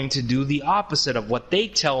 I'm going to do the opposite of what they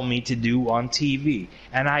tell me to do on TV.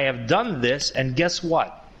 And I have done this, and guess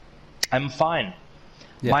what? I'm fine.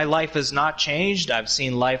 Yeah. My life has not changed. I've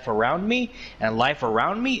seen life around me, and life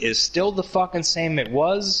around me is still the fucking same as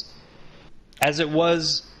it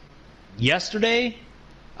was yesterday,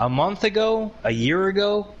 a month ago, a year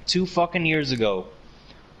ago, 2 fucking years ago.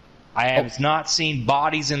 I have not seen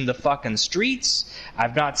bodies in the fucking streets.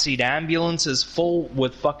 I've not seen ambulances full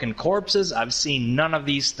with fucking corpses. I've seen none of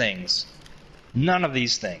these things. None of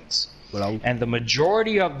these things. Well, and the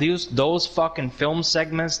majority of those fucking film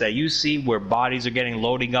segments that you see where bodies are getting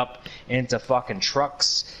loading up into fucking truck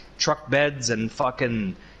beds and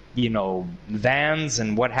fucking, you know, vans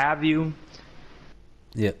and what have you.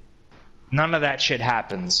 Yeah. None of that shit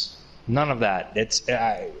happens. None of that.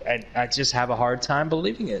 I just have a hard time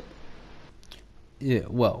believing it. Yeah,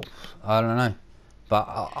 well, I don't know. But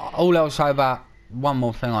all I'll say about one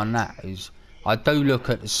more thing on that is I do look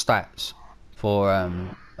at the stats for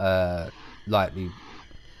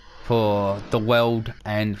for the world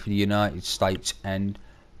and for the United States, and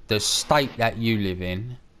the state that you live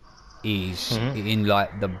in is in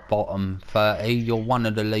like the bottom 30. You're one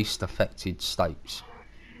of the least affected states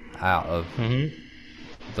out of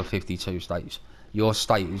the 52 states. Your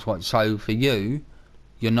state is what, so for you,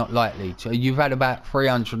 you're not likely to. You've had about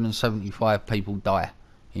 375 people die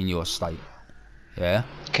in your state. Yeah?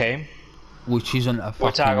 Okay. Which isn't a fucking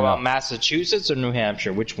We're talking about lot. Massachusetts or New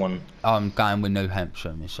Hampshire? Which one? I'm going with New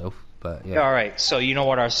Hampshire myself, but yeah. All right. So you know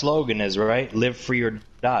what our slogan is, right? Live free or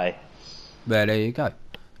die. Well, there you go.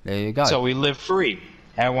 There you go. So we live free.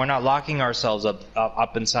 And we're not locking ourselves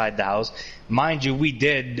up inside the house. Mind you, we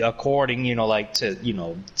did according, you know, like to, you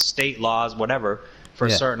know, state laws, whatever, for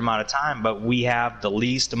a certain amount of time, but we have the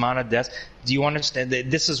least amount of deaths. Do you understand?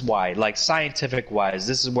 This is why, like scientific-wise,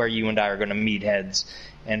 this is where you and I are going to meet heads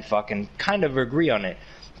and fucking kind of agree on it.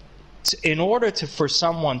 In order for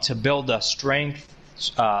someone to build a strong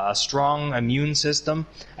immune system,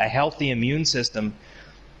 a healthy immune system,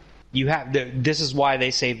 you have. This is why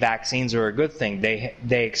they say vaccines are a good thing.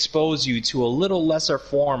 They expose you to a little lesser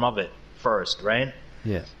form of it first, right?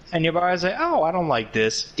 Yeah. And your body's like, oh, I don't like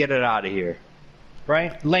this. Get it out of here.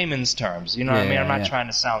 Right? Layman's terms. You know what I mean? I'm not trying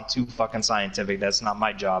to sound too fucking scientific. That's not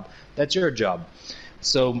my job. That's your job.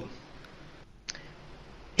 So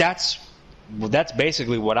that's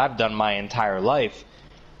basically what I've done my entire life.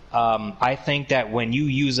 I think that when you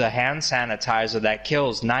use a hand sanitizer that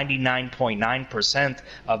kills 99.9%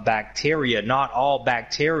 of bacteria, not all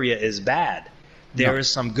bacteria is bad. There is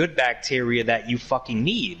some good bacteria that you fucking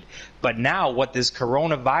need. But now what this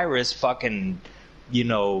coronavirus fucking, you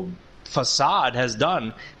know, facade has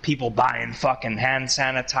done, people buying fucking hand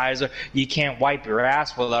sanitizer. You can't wipe your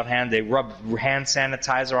ass without they rub hand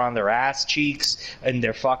sanitizer on their ass cheeks and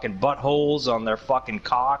their fucking buttholes, on their fucking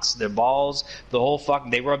cocks, their balls, the whole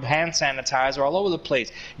fucking, they rub hand sanitizer all over the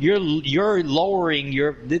place. You're lowering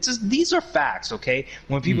your, these are facts, okay?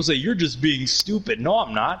 When people say you're just being stupid, no,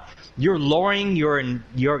 I'm not. You're lowering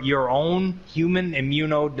your own human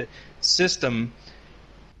immune system,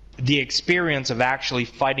 the experience of actually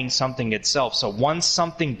fighting something itself. So once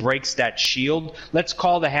something breaks that shield, let's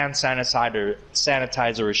call the hand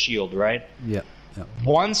sanitizer a shield, right? Yeah.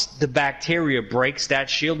 Once the bacteria breaks that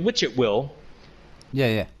shield, which it will.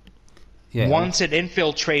 Yeah. Once it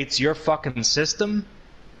infiltrates your fucking system,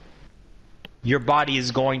 your body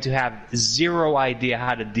is going to have zero idea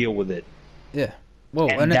how to deal with it. Yeah. Well,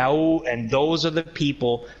 and those are the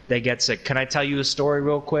people that get sick. Can I tell you a story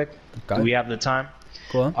real quick? Okay. Do we have the time?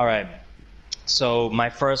 Go on. All right. So one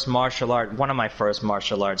of my first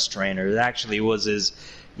martial arts trainers actually was his,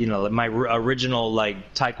 you know, my original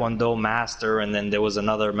like Taekwondo master, and then there was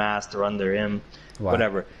another master under him,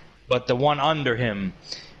 whatever. But the one under him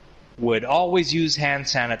would always use hand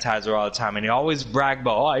sanitizer all the time, and he always bragged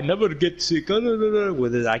about, oh, I never get sick,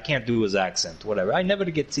 with his, I can't do his accent, whatever. I never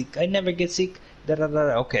get sick.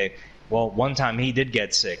 Okay. Well, one time he did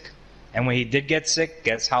get sick. And when he did get sick,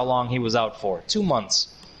 guess how long he was out for? 2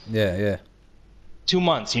 months. Yeah. 2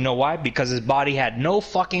 months. You know why? Because his body had no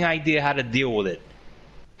fucking idea how to deal with it.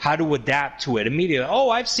 How to adapt to it immediately. Oh,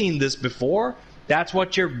 I've seen this before. That's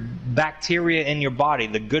what your bacteria in your body,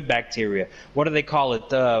 the good bacteria. What do they call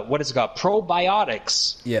it? What is it called?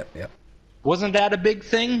 Probiotics. Yeah. Wasn't that a big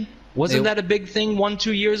thing? Wasn't that a big thing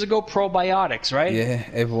 1-2 years ago? Probiotics, right? Yeah,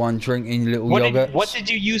 everyone drinking little yogurts. What did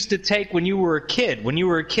you used to take when you were a kid? When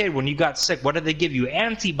you got sick, what did they give you?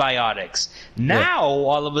 Antibiotics. Now,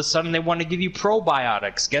 all of a sudden, they want to give you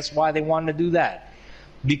probiotics. Guess why they want to do that?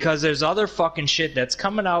 Because there's other fucking shit that's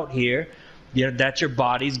coming out here, you know, that your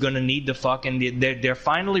body's going to need to fucking... They're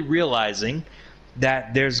finally realizing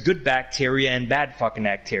that there's good bacteria and bad fucking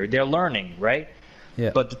bacteria. They're learning, right?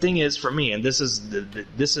 Yeah. But the thing is, for me, and this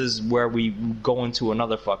is where we go into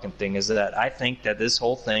another fucking thing, is that I think that this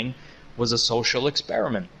whole thing was a social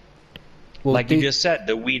experiment. Well, like you just said,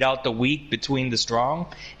 to weed out the weak between the strong.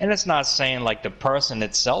 And it's not saying like the person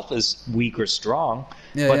itself is weak or strong,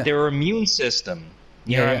 but their immune system.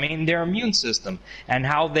 You know what I mean? Their immune system and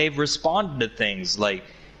how they've responded to things. Like,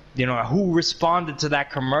 you know, who responded to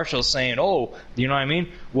that commercial saying, oh, you know what I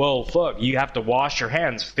mean? Well, fuck, you have to wash your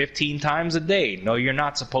hands 15 times a day. No, you're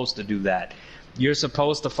not supposed to do that. You're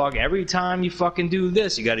supposed to every time you fucking do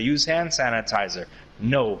this, you got to use hand sanitizer.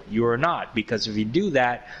 No, you are not. Because if you do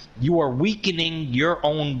that, you are weakening your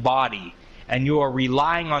own body. And you are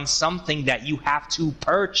relying on something that you have to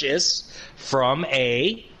purchase from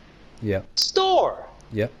a store.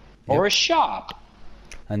 Or a shop.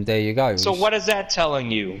 And there you go. So what is that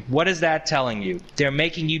telling you? What is that telling you? They're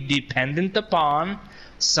making you dependent upon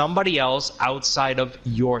somebody else outside of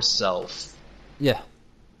yourself. Yeah.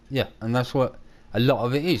 And that's what a lot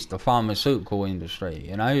of it is, the pharmaceutical industry,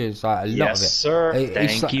 you know? It's like a lot of it. Yes, sir.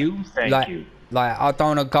 Thank you. Like, I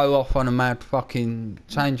don't want to go off on a mad fucking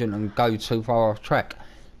tangent and go too far off track,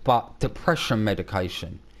 but depression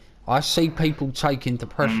medication. I see people taking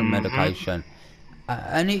depression medication,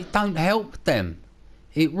 and it don't help them.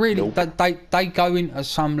 It really, they go into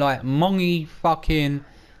some like mongy fucking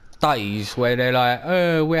days where they're like,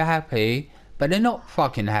 oh, we're happy, but they're not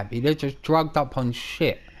fucking happy. They're just drugged up on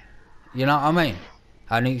shit. You know what I mean?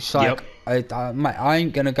 And it's like, mate, I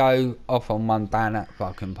ain't gonna go off on one down that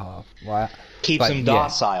fucking path, right? Keeps them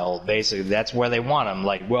docile, basically. That's where they want them.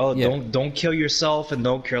 Like, well, don't kill yourself and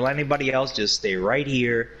don't kill anybody else. Just stay right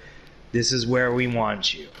here. This is where we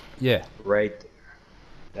want you. Yeah. Right.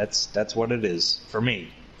 That's what it is for me.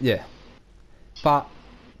 Yeah. But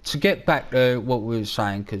to get back to what we were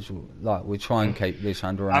saying, because like we try and keep this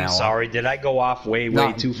under an hour. I'm sorry, did I go off way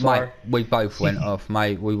too far? Mate, we both went off,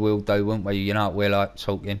 mate. We will do, won't we? You know, we like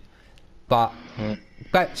talking. But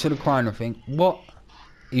back to the corona thing. What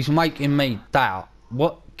is making me doubt?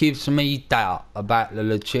 What gives me doubt about the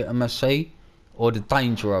legitimacy or the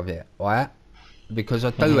danger of it, right? Because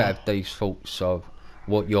I do have these thoughts of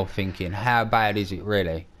what you're thinking. How bad is it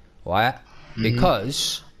really, right?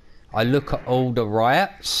 Because I look at all the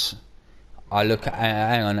riots. I look at,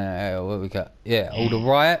 hang on, what we got? Yeah, all the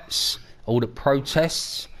riots, all the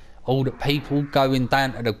protests, all the people going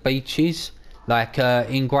down to the beaches. Like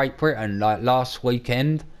in Great Britain, like last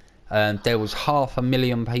weekend, there was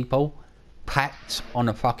 500,000 people packed on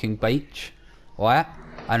a fucking beach, right?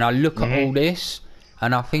 And I look at all this,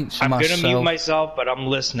 and I think to myself... I'm gonna mute myself, but I'm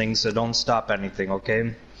listening, so don't stop anything,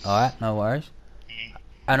 okay? Alright, no worries.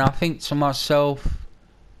 And I think to myself,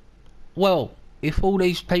 well, if all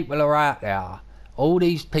these people are out there, all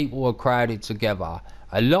these people are crowded together,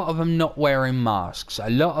 a lot of them not wearing masks, a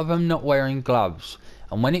lot of them not wearing gloves,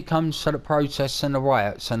 and when it comes to the protests and the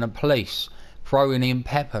riots and the police throwing in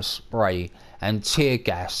pepper spray and tear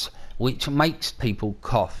gas, which makes people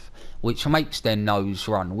cough, which makes their nose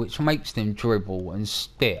run, which makes them dribble and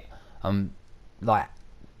spit and like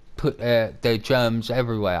put their germs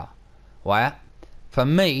everywhere, right? For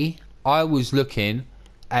me, I was looking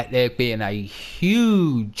at there being a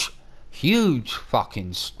huge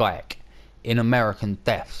fucking spike in American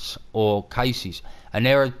deaths or cases, and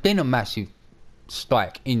there has been a massive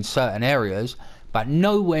spike in certain areas, but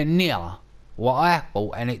nowhere near what I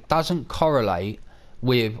thought, and it doesn't correlate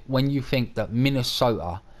with when you think that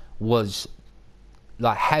Minnesota was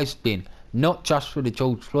like has been, not just for the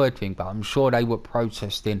George Floyd thing, but I'm sure they were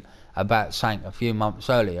protesting about something a few months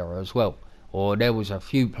earlier as well, or there was a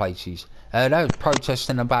few places they was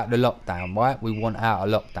protesting about the lockdown, right? We want out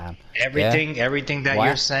of lockdown. Everything that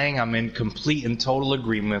you're saying, I'm in complete and total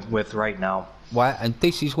agreement with right now. Right, and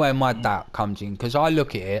this is where my doubt comes in, because I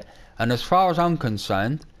look at it, and as far as I'm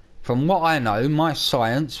concerned, from what I know, my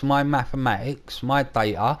science, my mathematics, my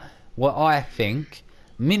data, what I think,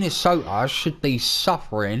 Minnesota should be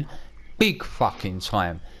suffering big fucking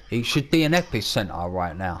time. It should be an epicenter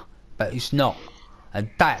right now, but it's not. And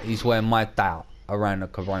that is where my doubt around the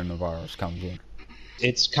coronavirus comes in.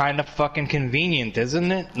 It's kind of fucking convenient,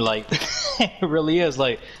 isn't it? Like, it really is.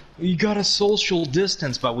 Like, you gotta social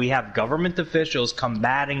distance, but we have government officials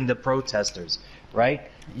combating the protesters, right?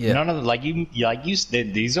 Yeah. None of them, like you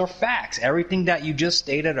said, these are facts. Everything that you just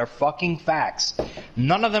stated are fucking facts.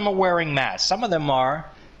 None of them are wearing masks. Some of them are.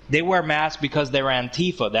 They wear masks because they're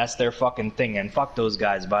Antifa. That's their fucking thing. And fuck those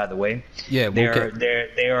guys, by the way. Yeah,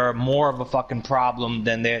 they are more of a fucking problem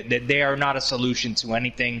than they are not a solution to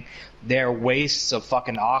anything. They're wastes of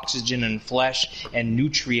fucking oxygen and flesh and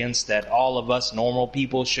nutrients that all of us normal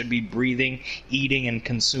people should be breathing, eating, and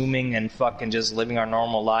consuming, and fucking just living our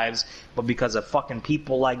normal lives. But because of fucking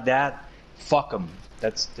people like that, fuck them.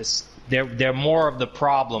 That's just. They're more of the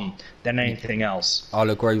problem than anything else. I'll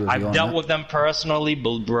agree with you on that. I've dealt with them personally,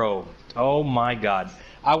 but bro, oh my god.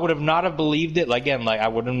 I would have not have believed it, again, like I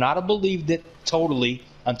would have not have believed it totally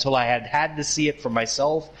until I had to see it for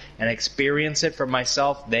myself and experience it for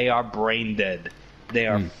myself, they are brain dead. They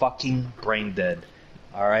are fucking brain dead.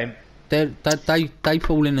 All right? They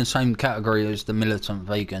fall in the same category as the militant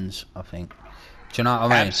vegans, I think. Do you know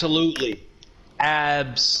what I mean? Absolutely.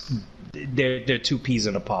 They're two peas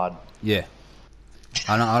in a pod. Yeah.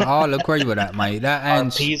 And I'll agree with that, mate. That Are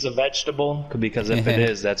and peas a vegetable? Because if it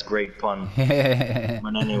is, that's great pun.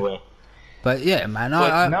 But anyway. But yeah, man.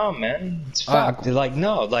 No, man, it's fucked. Like,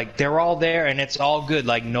 no, like they're all there and it's all good.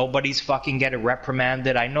 Like nobody's fucking getting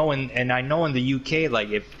reprimanded. I know in the UK,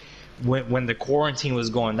 like when the quarantine was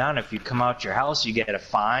going down, if you come out your house, you get a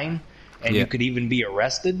fine, and you could even be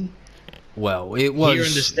arrested. Well, it was here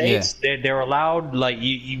in the States. They're allowed. Like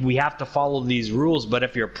we have to follow these rules. But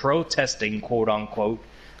if you're protesting, quote unquote,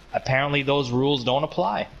 apparently those rules don't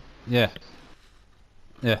apply. Yeah.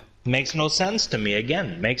 Yeah. Makes no sense to me.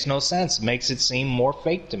 Again, makes no sense. Makes it seem more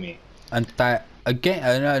fake to me. And that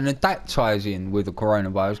again, and that ties in with the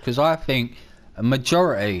coronavirus, because I think a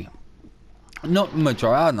majority, not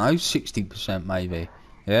majority, I don't know, 60% maybe,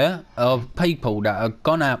 of people that have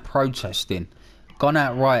gone out protesting, gone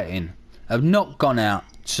out rioting, have not gone out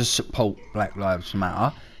to support Black Lives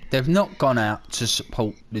Matter. They've not gone out to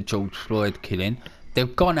support the George Floyd killing.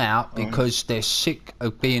 They've gone out because they're sick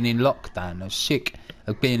of being in lockdown. They're sick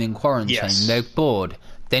of being in quarantine. Yes. They're bored.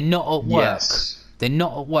 They're not at work. Yes. They're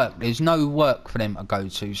not at work. There's no work for them to go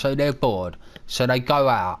to, so they're bored. So they go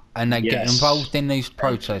out and they get involved in these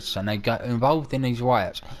protests and they get involved in these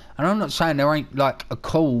riots. And I'm not saying there ain't like a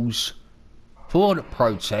cause for the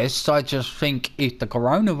protests. I just think if the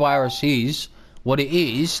coronavirus is what it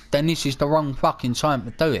is, then this is the wrong fucking time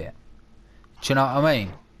to do it. Do you know what I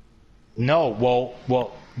mean? No,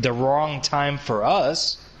 well, the wrong time for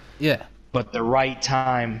us. Yeah. But the right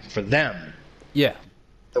time for them. Yeah.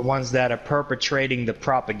 The ones that are perpetrating the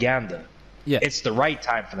propaganda. Yeah. It's the right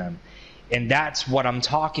time for them. And that's what I'm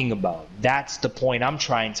talking about. That's the point I'm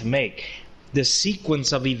trying to make. The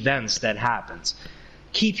sequence of events that happens.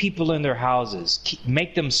 Keep people in their houses.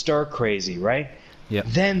 Make them stir crazy, right? Yeah.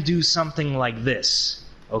 Then do something like this,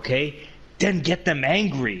 okay? Then get them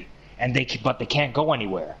angry, but they can't go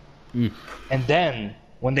anywhere. And then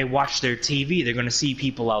when they watch their TV, they're going to see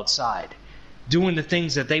people outside doing the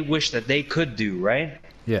things that they wish that they could do, right?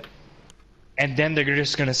 Yeah. And then they're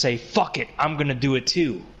just going to say, fuck it, I'm going to do it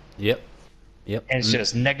too. Yep. And it's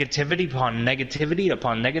just negativity upon negativity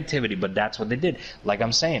upon negativity. But that's what they did. Like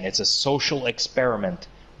I'm saying, it's a social experiment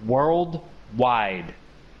worldwide.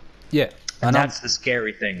 Yeah. And that's the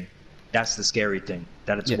scary thing. That's the scary thing,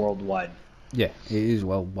 that it's worldwide. Yeah, it is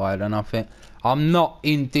worldwide. And I think I'm not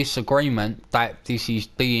in disagreement that this is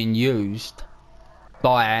being used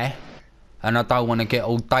by, and I don't want to get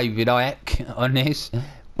all David Icke on this,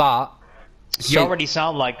 but... You already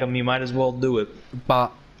sound like him, you might as well do it.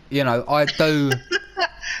 But, you know, I do...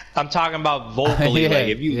 I'm talking about vocally. Like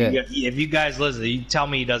if you guys listen, you tell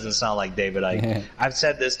me he doesn't sound like David Icke. Yeah. I've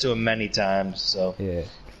said this to him many times, so... Yeah.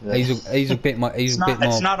 He's a bit more... It's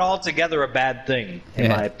not altogether a bad thing, in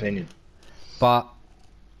my opinion. But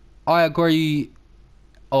I agree,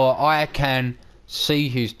 or I can see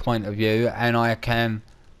his point of view, and I can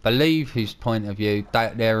believe his point of view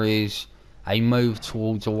that there is a move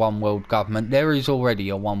towards a one world government. There is already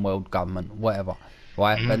a one world government, whatever,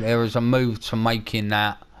 right? But there is a move to making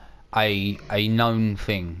that a known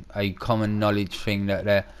thing, a common knowledge thing, that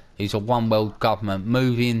there is a one world government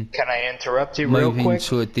moving. Can I interrupt you real quick? Moving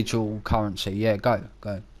to a digital currency. Yeah, go.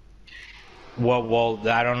 Well,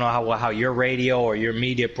 I don't know how your radio or your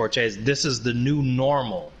media portrays. This is the new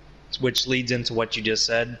normal, which leads into what you just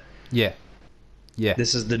said. Yeah.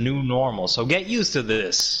 This is the new normal. So get used to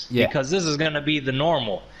this, because this is going to be the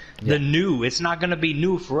normal. The new. It's not going to be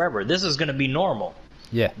new forever. This is going to be normal.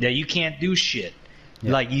 Yeah, you can't do shit.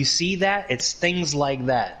 Like, you see that? It's things like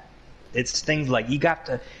that. It's things like you got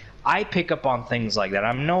to. I pick up on things like that.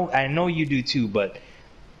 I know you do too, but.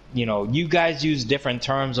 You know, you guys use different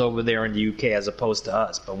terms over there in the UK as opposed to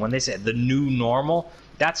us. But when they say the new normal,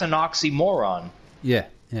 that's an oxymoron. Yeah.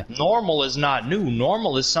 Normal is not new.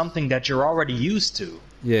 Normal is something that you're already used to.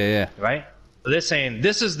 Yeah. Right? But they're saying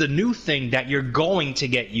this is the new thing that you're going to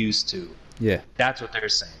get used to. Yeah. That's what they're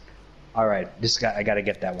saying. All right. I got to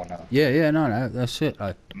get that one out. Yeah. No, that's it.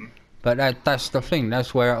 But that's the thing.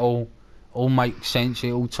 That's where it all makes sense.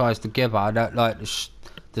 It all ties together. That like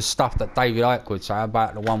the stuff that David Icke would say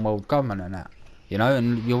about the one world government and that, you know,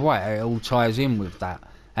 and you're right, it all ties in with that.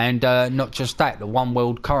 And not just that, the one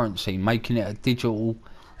world currency, making it a digital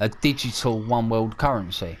one world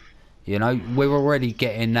currency. You know, we're already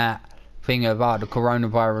getting that thing of the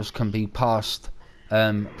coronavirus can be passed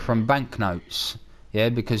from banknotes,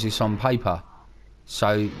 because it's on paper.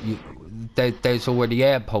 So there's already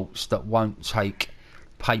airports that won't take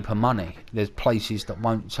paper money. There's places that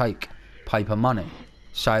won't take paper money.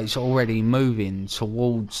 So it's already moving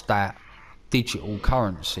towards that digital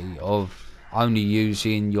currency of only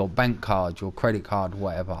using your bank card, your credit card,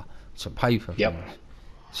 whatever, to pay for things.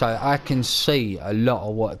 So I can see a lot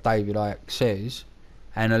of what David Icke says,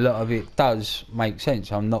 and a lot of it does make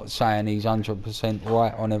sense. I'm not saying he's 100%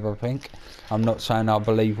 right on everything. I'm not saying I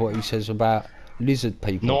believe what he says about lizard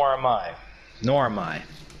people. Nor am I. Nor am I.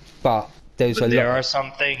 But there are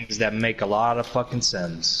some things that make a lot of fucking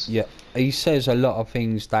sense. Yeah, he says a lot of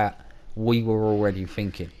things that we were already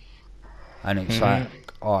thinking. And it's like,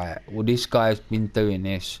 alright, well, this guy's been doing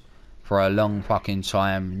this for a long fucking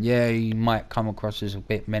time. Yeah, he might come across as a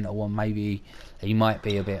bit mental, and maybe he might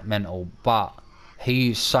be a bit mental, but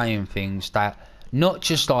he's saying things that not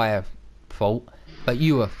just I have thought, but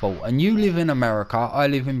you have thought. And you live in America, I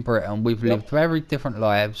live in Britain. We've lived very different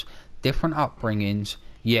lives, different upbringings,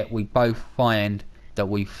 yet we both find that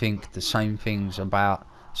we think the same things about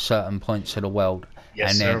certain points of the world.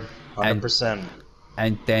 Yes, sir. 100%.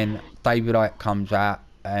 And then David Icke comes out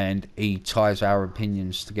and he ties our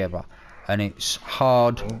opinions together, and it's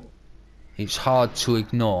hard. It's hard to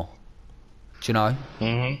ignore. Do you know?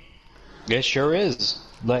 It sure is.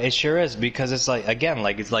 It sure is, because it's like, again,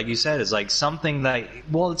 like it's like you said, it's like something that,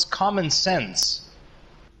 well, it's common sense.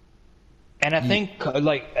 And I think,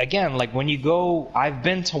 like, again, like when you go, I've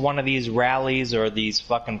been to one of these rallies or these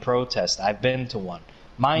fucking protests. I've been to one.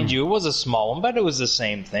 Mind you, it was a small one, but it was the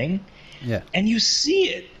same thing. Yeah. And you see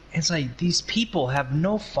it. It's like these people have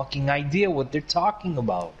no fucking idea what they're talking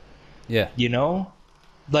about. Yeah. You know?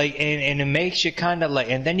 Like, and it makes you kind of like,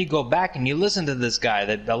 and then you go back and you listen to this guy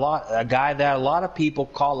a guy that a lot of people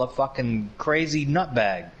call a fucking crazy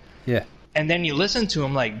nutbag. Yeah. And then you listen to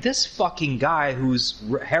him like, this fucking guy who's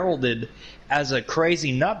heralded as a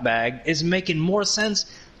crazy nutbag is making more sense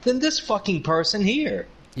than this fucking person here.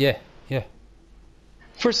 Yeah, yeah.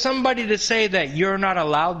 For somebody to say that you're not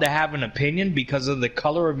allowed to have an opinion because of the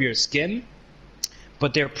color of your skin,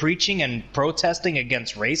 but they're preaching and protesting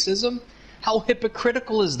against racism, how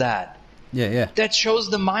hypocritical is that? Yeah, yeah. That shows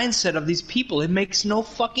the mindset of these people. It makes no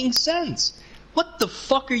fucking sense. What the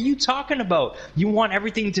fuck are you talking about? You want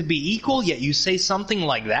everything to be equal, yet you say something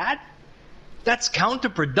like that? That's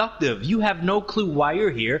counterproductive. You have no clue why you're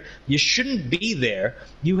here. You shouldn't be there.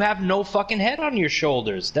 You have no fucking head on your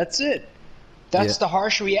shoulders. That's it. That's the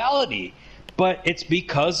harsh reality. But it's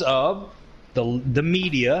because of the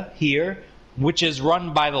media here, which is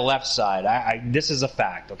run by the left side. This is a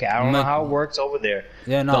fact, okay? I don't know how it works over there.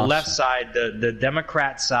 Yeah, no, the left side, the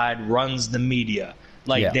Democrat side runs the media.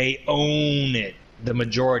 Like, they own it, the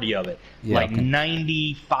majority of it. Yeah, like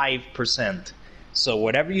 95%. So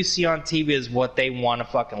whatever you see on TV is what they want to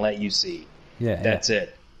fucking let you see. Yeah, That's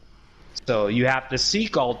it. So you have to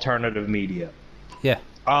seek alternative media. Yeah.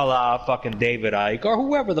 A la fucking David Icke or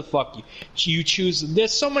whoever the fuck you choose.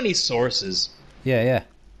 There's so many sources. Yeah, yeah.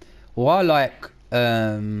 Well, I like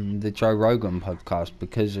the Joe Rogan podcast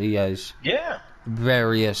because he has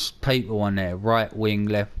various people on there, right wing,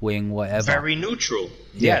 left wing, whatever. Very neutral.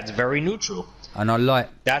 Yeah, it's very neutral. And I like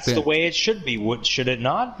that's the way it should be. Should it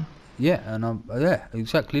not? Yeah, and yeah,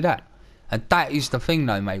 exactly that. And that is the thing,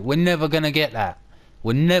 though, mate. We're never gonna get that.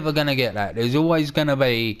 We're never gonna get that. There's always gonna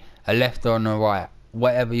be a left or a right,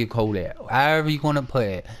 whatever you call it, however you want to put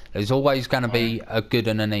it. There's always gonna be a good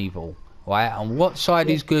and an evil. Right, and what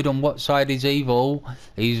side is good and what side is evil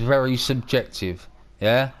is very subjective,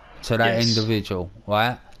 to that individual,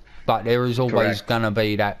 right? But there is always going to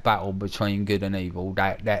be that battle between good and evil,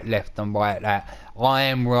 that left and right, that I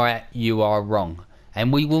am right, you are wrong.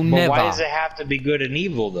 And we will never... Why does it have to be good and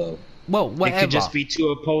evil, though? Well, whatever. It could just be two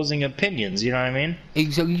opposing opinions, you know what I mean?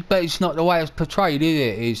 Exactly, but it's not the way it's portrayed, is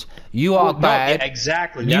it? It's, you are bad. No,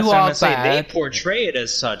 exactly. That's what I'm saying. They portray it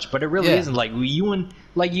as such, but it really isn't.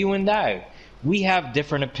 Like you and I. We have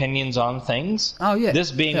different opinions on things. Oh, yeah.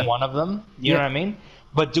 This being one of them. You know what I mean?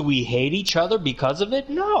 But do we hate each other because of it?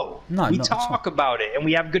 No. We talk about it, and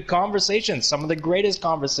we have good conversations, some of the greatest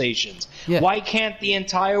conversations. Yeah. Why can't the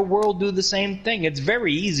entire world do the same thing? It's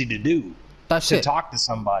very easy to do. To talk to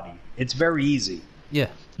somebody. It's very easy. Yeah.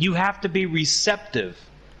 You have to be receptive,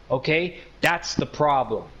 okay? That's the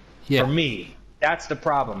problem for me. That's the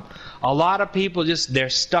problem. A lot of people they're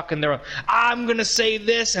stuck in their own, I'm going to say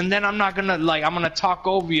this and then I'm not going to I'm going to talk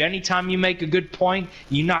over you. Anytime you make a good point,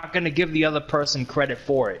 you're not going to give the other person credit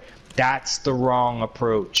for it. That's the wrong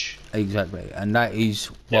approach. Exactly. And that is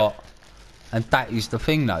and that is the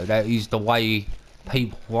thing though. That is the way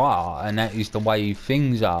people are and that is the way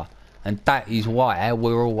things are. And that is why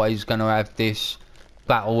we're always going to have this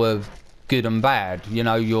battle of good and bad, you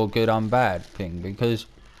know, your good and bad thing, because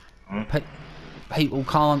people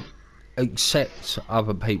can't accept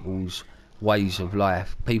other people's ways of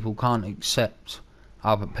life. People can't accept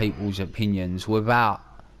other people's opinions without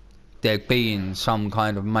there being some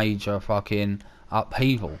kind of major fucking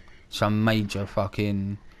upheaval, some major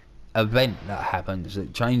fucking event that happens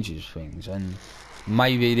that changes things, and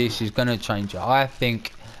maybe this is going to change it. I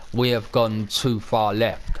think we have gone too far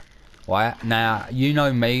left. Right now, you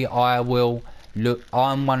know me,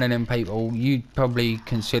 I'm one of them people, you'd probably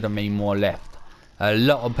consider me more left. A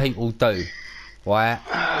lot of people do, right?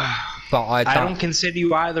 But I don't consider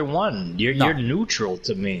you either one. You're neutral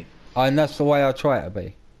to me. And that's the way I try to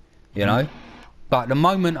be, you know? But the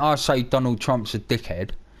moment I say Donald Trump's a dickhead,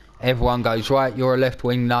 everyone goes, right, you're a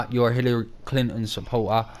left-wing nut, you're a Hillary Clinton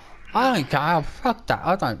supporter. I don't care, fuck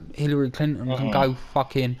that. Hillary Clinton can go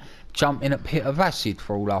fucking jump in a pit of acid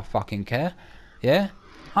for all I fucking care. Yeah?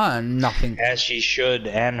 I am nothing. As she should,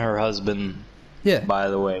 and her husband. Yeah. By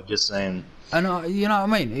the way, just saying. And you know what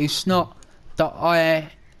I mean? It's not that I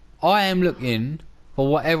am looking for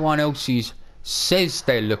what everyone else says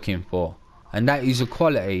they're looking for. And that is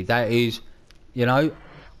equality. That is, you know,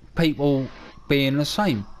 people being the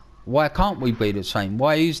same. Why can't we be the same?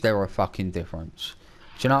 Why is there a fucking difference?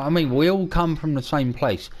 Do you know what I mean? We all come from the same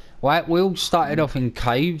place. Right? We all started off in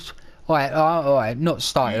caves. Alright, not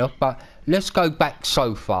started off, but let's go back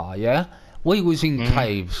so far, yeah? We was in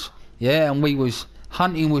caves, yeah? And we was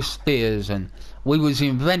hunting with spears, and we was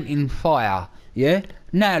inventing fire, yeah?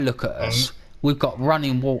 Now look at us. We've got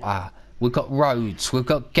running water, we've got roads, we've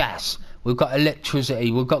got gas, we've got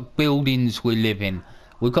electricity, we've got buildings we live in,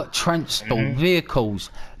 we've got transport, vehicles.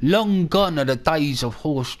 Long gone are the days of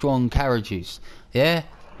horse-drawn carriages, yeah?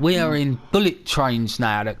 We are in bullet trains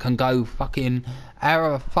now that can go fucking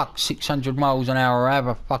 600 miles an hour,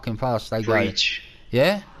 however fucking fast they go.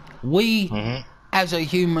 Yeah? We, as a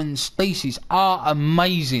human species, are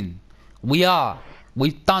amazing. We are.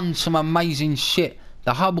 We've done some amazing shit.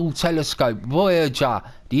 The Hubble telescope, Voyager,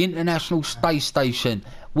 the International Space Station.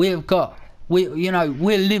 We're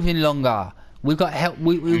living longer. We've got help.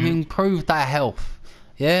 We've improved our health.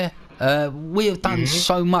 Yeah? We have done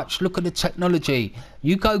so much. Look at the technology.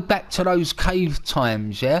 You go back to those cave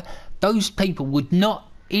times, yeah? Those people would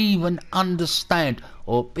not even understand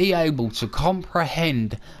or be able to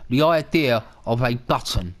comprehend the idea of a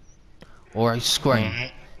button or a screen.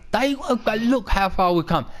 They look how far we've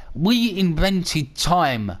come. We invented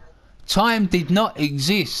time. Time did not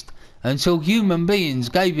exist until human beings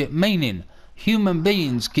gave it meaning. Human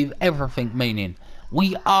beings give everything meaning.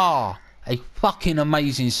 We are a fucking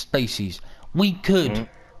amazing species. We could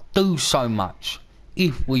do so much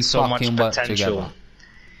if we fucking work together.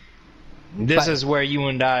 This is where you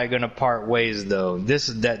and I are gonna part ways, though. This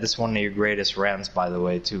is one of your greatest rants, by the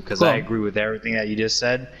way, too, because I agree with everything that you just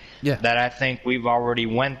said. Yeah. That I think we've already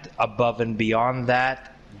went above and beyond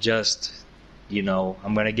that. Just, you know,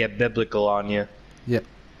 I'm gonna get biblical on you. Yeah.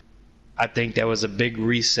 I think there was a big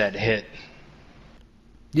reset hit.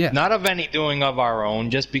 Yeah. Not of any doing of our own,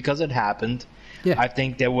 just because it happened. Yeah. I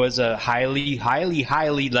think there was a highly,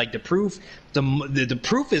 like the proof. The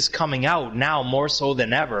proof is coming out now more so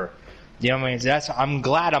than ever. You know what I mean? I'm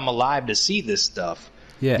glad I'm alive to see this stuff.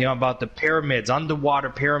 Yeah. You know, about the pyramids,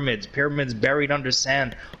 underwater pyramids buried under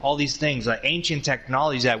sand, all these things, like ancient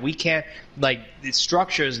technologies that we can't, like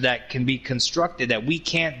structures that can be constructed that we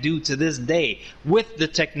can't do to this day. With the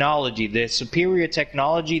technology, the superior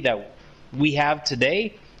technology that we have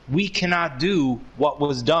today, we cannot do what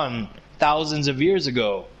was done thousands of years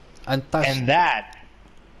ago. And that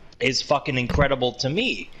is fucking incredible to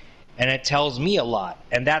me. And it tells me a lot.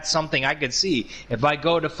 And that's something I could see. If I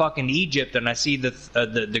go to fucking Egypt and I see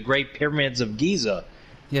the Great Pyramids of Giza,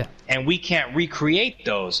 yeah, and we can't recreate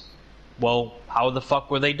those, well, how the fuck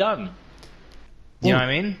were they done? You know what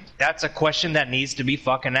I mean? That's a question that needs to be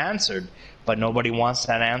fucking answered. But nobody wants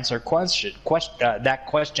that that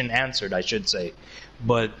question answered, I should say.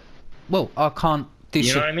 But, well, I can't disagree.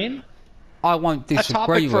 You know what I mean? I won't disagree. A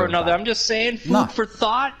topic for with another. that. I'm just saying, food for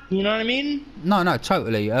thought. You know what I mean? No,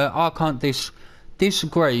 totally. I can't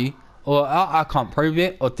disagree, or I can't prove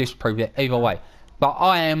it or disprove it either way. But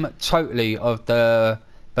I am totally of the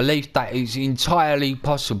belief that it's entirely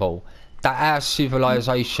possible that our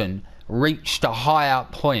civilization reached a higher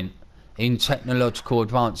point in technological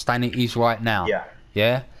advance than it is right now. Yeah.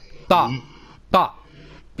 Yeah. But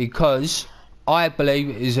because I believe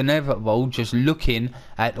it is inevitable, just looking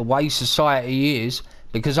at the way society is,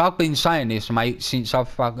 because I've been saying this, mate, since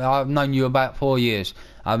I've known you about 4 years.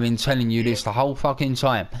 I've been telling you this the whole fucking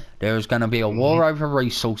time. There is going to be a war over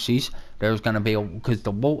resources. There is going to be because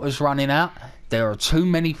the water's running out. There are too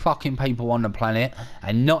many fucking people on the planet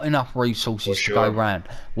and not enough resources to go round.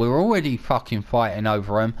 We're already fucking fighting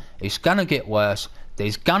over them. It's gonna get worse.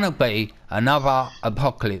 There's gonna be another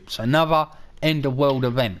apocalypse, another end of world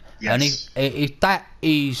event. Yes. And if that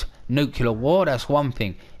is nuclear war, that's one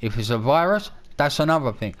thing. If it's a virus, that's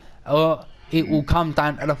another thing. It will come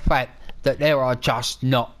down to the fact that there are just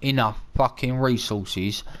not enough fucking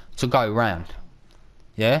resources to go round.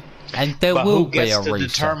 Yeah? And there will be a reset. Who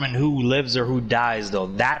gets to determine who lives or who dies, though?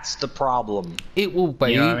 That's the problem. It will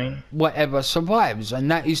be whatever survives,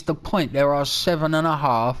 and that is the point. There are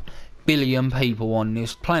 7.5 billion people on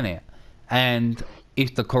this planet, and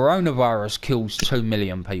if the coronavirus kills 2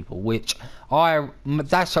 million people, which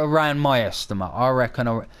that's around my estimate, I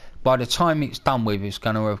reckon by the time it's done with, it's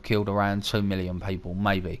going to have killed around 2 million people,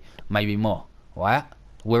 maybe more, right?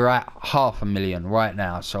 We're at 500,000 right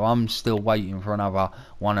now, so I'm still waiting for another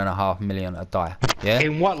 1.5 million to die. Yeah.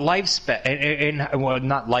 In what lifespan? Well,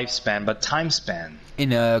 not lifespan, but time span.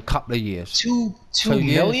 In a couple of years. 2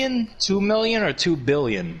 million? 2 million or 2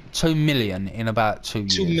 billion? 2 million in about 2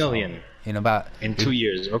 years. 2 million. In 2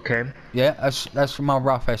 years, okay. Yeah, that's my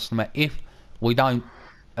rough estimate. If we don't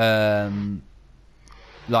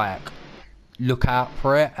like look out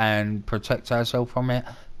for it and protect ourselves from it,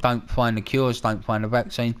 don't find the cures, don't find the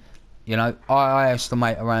vaccine, you know, I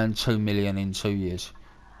estimate around 2 million in 2 years.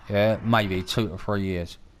 Yeah, maybe 2 to 3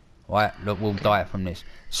 years. Right, that will die from this.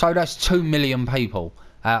 So that's 2 million people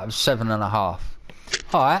out of 7.5.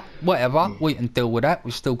 Alright, whatever, we can deal with that.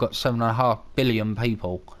 We've still got 7.5 billion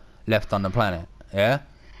people left on the planet, yeah?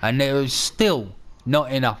 And there is still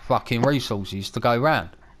not enough fucking resources to go round.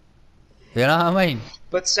 You know what I mean?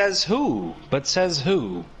 But says who?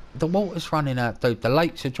 The water's running out, dude. The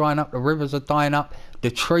lakes are drying up, the rivers are dying up,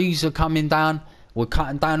 the trees are coming down, we're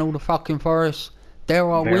cutting down all the fucking forests. We're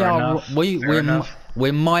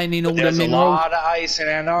mining all the minerals. There's a lot of ice in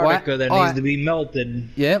Antarctica that needs to be melted.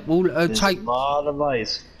 Yeah, we'll take a lot of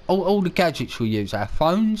ice. All the gadgets we use, our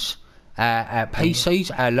phones, our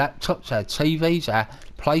PCs, our laptops, our TVs, our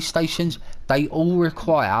PlayStations, they all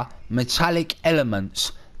require metallic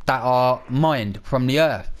elements that are mined from the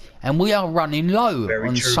earth. And we are running low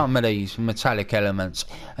on some of these metallic elements.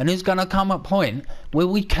 And there's going to come a point where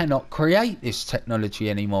we cannot create this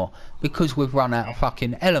technology anymore because we've run out of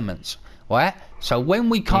fucking elements, right? So when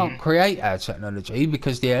we can't create our technology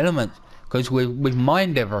because we've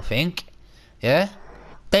mined everything, yeah,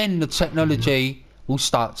 then the technology will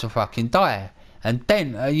start to fucking die. And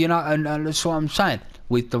then, you know, and that's what I'm saying.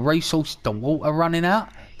 With the resource, the water running out,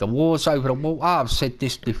 the wars over the water, I've said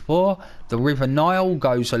this before, the River Nile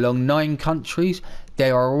goes along 9 countries.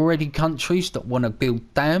 There are already countries that want to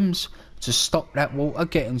build dams to stop that water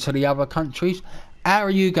getting to the other countries. How are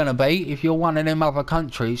you going to be if you're one of them other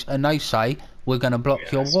countries and they say, we're going to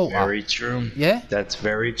block your water? That's very true. Yeah? That's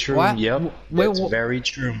very true. Right? Yep. That's very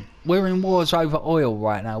true. We're in wars over oil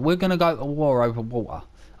right now. We're going to go to war over water.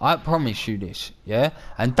 I promise you this, yeah?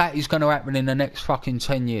 And that is going to happen in the next fucking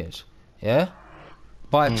 10 years, yeah?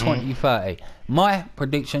 By 2030. My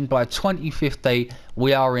prediction, by 2050,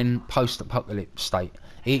 we are in post-apocalypse state.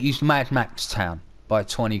 It is Mad Max town by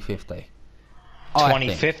 2050.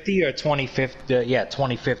 2050 or 2050? Yeah,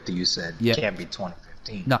 2050 you said. Yeah. Can't be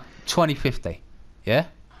 2015. No, 2050, yeah?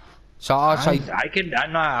 So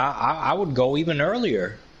I would go even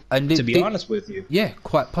earlier, to be honest with you. Yeah,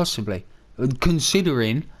 quite possibly.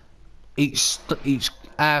 Considering it's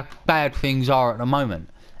how bad things are at the moment.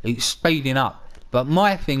 It's speeding up. But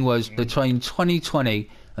my thing was between 2020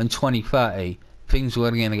 and 2030, things were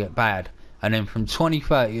going to get bad. And then from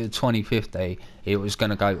 2030 to 2050, it was going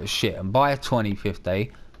to go to shit. And by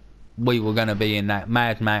 2050, we were going to be in that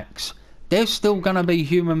Mad Max. There's still going to be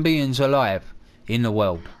human beings alive in the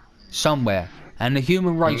world, somewhere. And the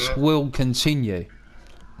human race will continue.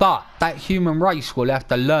 But that human race will have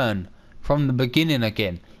to learn from the beginning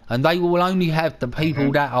again. And they will only have the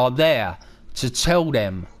people that are there to tell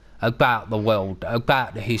them about the world,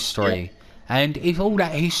 about the history. And if all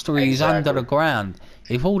that history is under the ground,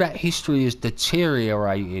 if all that history is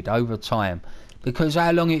deteriorated over time, because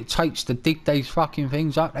how long it takes to dig these fucking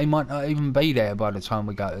things up, they might not even be there by the time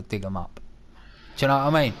we go to dig them up. Do you know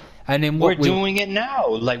what I mean? And then we're doing it now.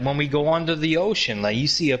 Like when we go under the ocean, like you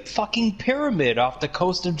see a fucking pyramid off the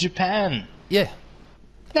coast of Japan. Yeah.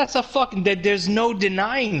 That's a fucking... There's no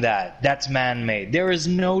denying that. That's man-made. There is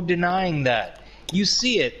no denying that. You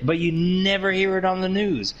see it, but you never hear it on the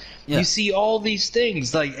news. Yeah. You see all these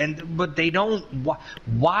things, but they don't...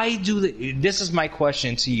 Why do they... This is my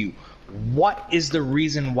question to you. What is the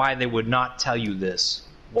reason why they would not tell you this?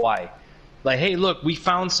 Why? Like, hey, look, we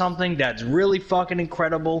found something that's really fucking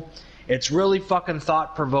incredible. It's really fucking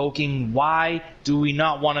thought-provoking. Why do we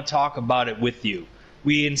not want to talk about it with you?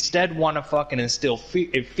 We instead want to fucking instill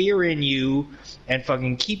fear in you and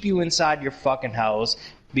fucking keep you inside your fucking house,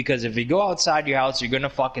 because if you go outside your house, you're gonna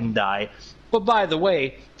fucking die. But by the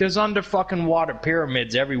way, there's under fucking water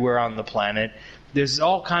pyramids everywhere on the planet. There's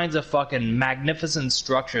all kinds of fucking magnificent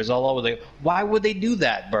structures all over the... Why would they do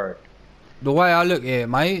that, Bert? The way I look at it,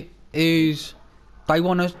 mate, is they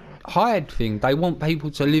want to hide things. They want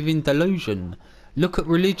people to live in delusion. Look at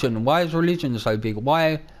religion. Why is religion so big?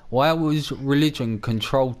 Why was religion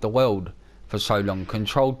controlled the world for so long?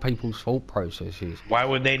 Controlled people's thought processes. Why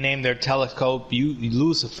would they name their telescope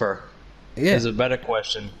Lucifer? Yeah. Is a better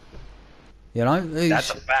question. You know? That's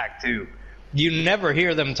a fact, too. You never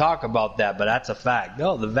hear them talk about that, but that's a fact.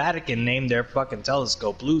 No, the Vatican named their fucking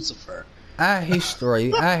telescope Lucifer. Our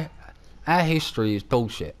history, our history is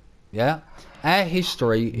bullshit. Yeah? Our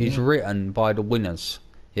history is written by the winners.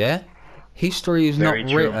 Yeah? History is Very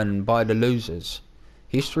not true. written by the losers.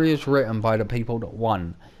 History is written by the people that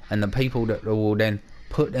won, and the people that will then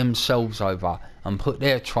put themselves over and put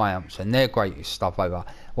their triumphs and their greatest stuff over.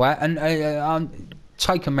 Right? And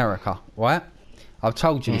take America, right? I've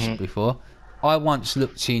told you this before. I once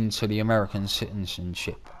looked into the American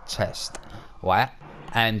citizenship test, right?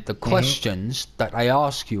 And the questions that they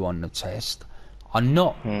ask you on the test are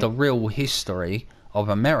not the real history of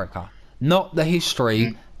America, not the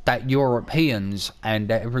history that Europeans and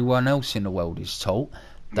that everyone else in the world is taught.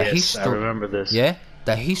 The Yes, I remember this. Yeah,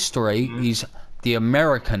 the history is the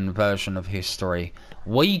American version of history.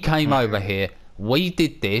 We came over here, we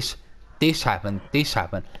did this happened,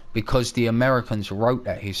 because the Americans wrote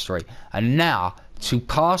that history. And now, to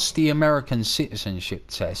pass the American citizenship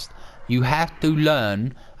test, you have to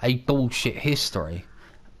learn a bullshit history.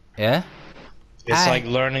 Yeah? It's like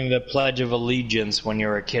learning the Pledge of Allegiance when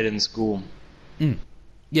you're a kid in school.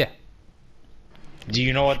 Yeah. Do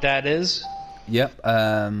you know what that is? Yep.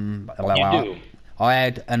 You do. I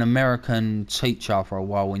had an American teacher for a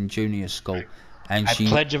while in junior school, and I she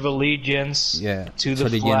pledge of allegiance to the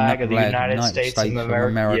uni- flag of the United States of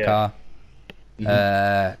America.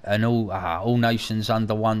 And all nations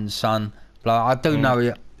under one sun. Like, I do know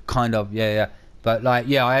it, kind of, but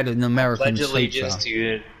like, I had an American Pledge allegiance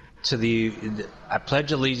teacher. I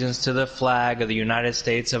pledge allegiance to the flag of the United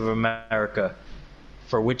States of America,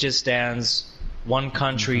 for which it stands, one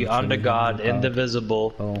country under God,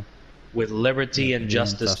 indivisible, with liberty and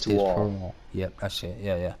justice to all. Yep, that's it.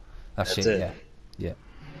 Yeah. That's That's it. it. Yeah.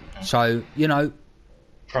 So, you know,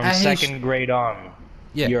 From second grade on,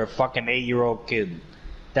 you're a fucking 8-year-old kid.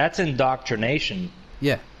 That's indoctrination.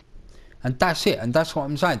 Yeah. And that's it. And that's what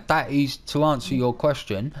I'm saying. That is, to answer your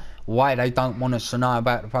question, why they don't want us to know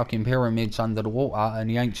about the fucking pyramids under the water and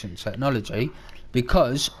the ancient technology,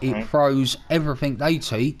 because it throws everything they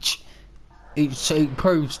teach. It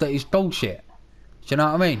proves that it's bullshit. Do you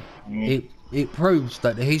know what I mean? It proves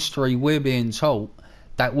that the history we're being taught,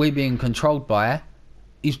 that we're being controlled by,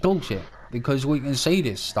 is bullshit, because we can see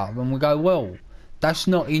this stuff and we go, well, that's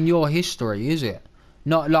not in your history, is it?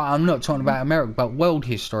 Not like, I'm not talking about America, but world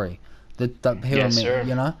history. The pyramid, Yes, sir.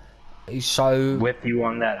 you know. So With you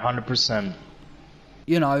on that, 100%.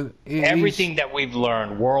 You know, everything that we've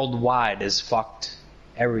learned worldwide is fucked.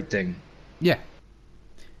 Everything. Yeah.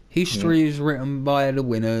 History is written by the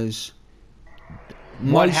winners.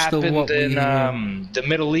 What happened in the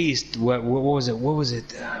Middle East? What was it? What was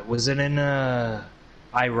it? Was it in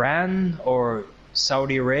Iran or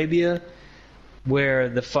Saudi Arabia, where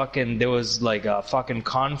there was like a fucking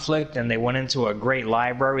conflict, and they went into a great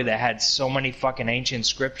library that had so many fucking ancient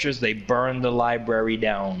scriptures, they burned the library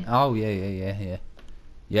down. Oh yeah.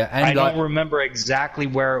 Yeah, and I don't remember exactly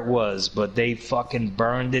where it was, but they fucking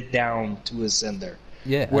burned it down to a cinder.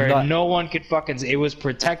 Yeah, where no one could fucking. It was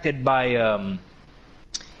protected by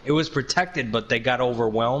It was protected, but they got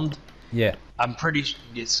overwhelmed. Yeah. I'm pretty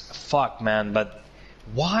it's fuck, man, but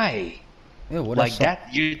why? Yeah, well, like that,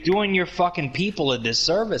 you're doing your fucking people a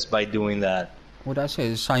disservice by doing that. Well, that's it.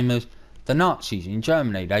 It's the same as the Nazis in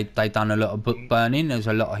Germany. They done a lot of book burning. There's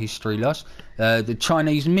a lot of history lost. The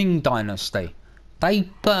Chinese Ming Dynasty, they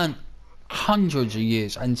burnt hundreds of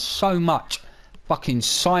years and so much fucking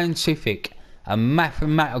scientific and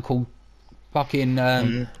mathematical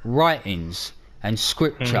fucking writings and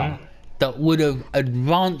scripture that would have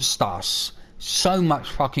advanced us so much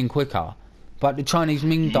fucking quicker. But the Chinese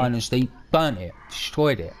Ming Dynasty burnt it,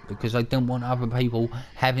 destroyed it, because they didn't want other people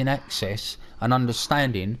having access and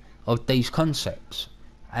understanding of these concepts.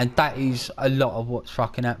 And that is a lot of what's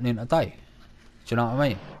fucking happening today. Do you know what I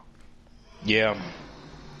mean? Yeah.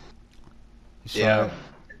 So, yeah.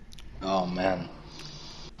 Oh, man.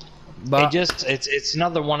 But it's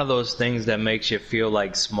another one of those things that makes you feel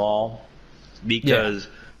like small, because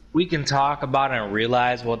we can talk about it and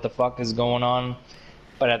realize what the fuck is going on,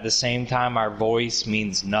 but at the same time our voice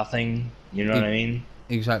means nothing. You know what I mean?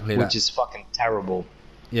 Exactly. Which is fucking terrible.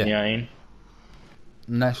 Yeah. You know what I mean?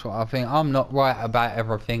 And that's what I think. I'm not right about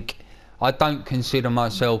everything. I don't consider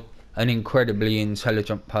myself an incredibly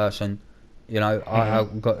intelligent person. You know,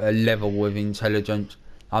 I've got a level of intelligence.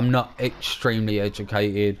 I'm not extremely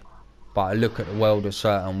educated, but I look at the world a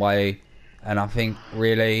certain way, and I think,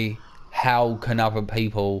 really, how can other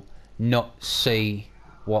people not see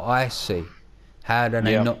what I see? How do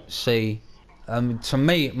they not see? To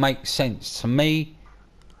me, it makes sense. To me,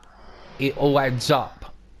 it all adds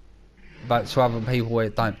up, but to other people,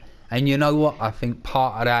 it don't. And you know what? I think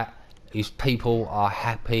part of that is people are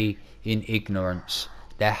happy in ignorance.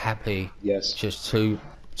 They're happy just to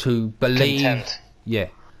believe. Content. Yeah,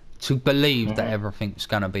 to believe that everything's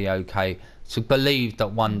gonna be okay. To believe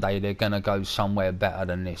that one day they're gonna go somewhere better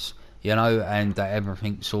than this. You know, and that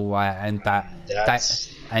everything's all right, and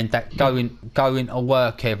that going to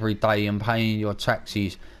work every day and paying your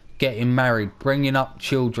taxes, getting married, bringing up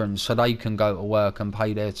children so they can go to work and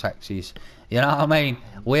pay their taxes. You know what I mean?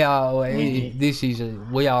 We are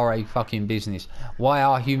a fucking business. Why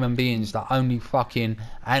are human beings the only fucking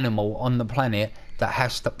animal on the planet that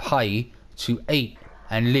has to pay to eat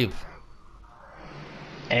and live?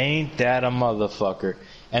 Ain't that a motherfucker?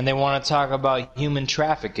 And they want to talk about human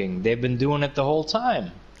trafficking. They've been doing it the whole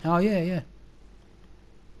time. Oh yeah.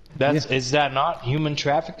 Is that not human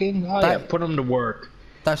trafficking? Oh yeah, put them to work.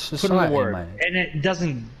 That's society, put them to work. Man. And it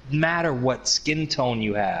doesn't matter what skin tone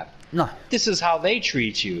you have. No. This is how they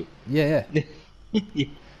treat you. Yeah.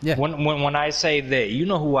 Yeah. When I say they, you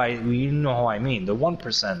know who I mean, the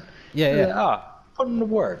 1%. Yeah. Put them to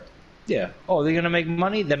work. Yeah. Oh, they're gonna make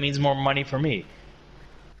money. That means more money for me.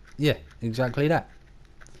 Yeah, exactly that.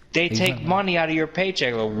 They take money out of your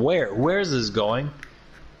paycheck. Where's this going?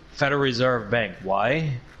 Federal Reserve Bank.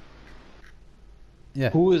 Why? Yeah.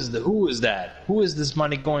 Who is that? Who is this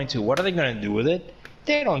money going to? What are they going to do with it?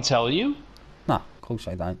 They don't tell you. No, of course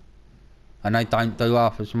they don't. And they don't do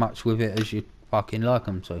half as much with it as you fucking like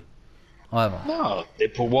them to. Either. No, they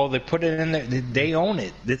put it in there. They own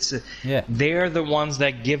it. They're the ones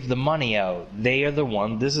that give the money out. They are the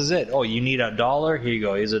one. This is it. Oh, you need $1? Here you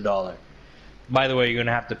go. Here's $1. By the way, you're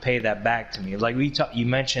gonna have to pay that back to me. Like you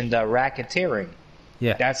mentioned, racketeering.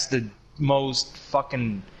 Yeah. That's the most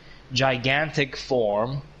fucking gigantic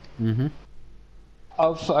form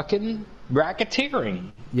of fucking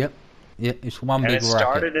racketeering. Yep. Yeah, it's one big racket. And it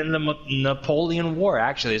started in the Napoleon War.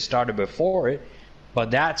 Actually, it started before it, but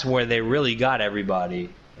that's where they really got everybody,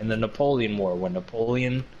 in the Napoleon War.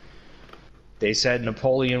 When they said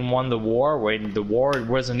Napoleon won the war, when the war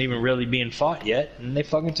wasn't even really being fought yet, and they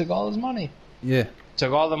fucking took all his money. Yeah.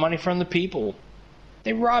 Took all the money from the people.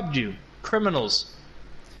 They robbed you. Criminals.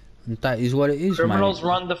 And that is what it is, Criminals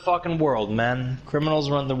run the fucking world, man.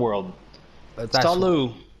 Criminals run the world.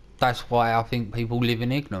 Salud. That's why I think people live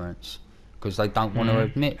in ignorance. Because they don't want to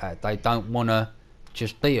admit that. They don't want to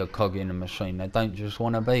just be a cog in a machine. They don't just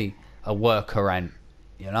want to be a worker ant.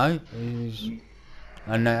 You know?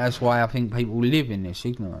 And that's why I think people live in this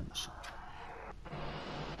ignorance.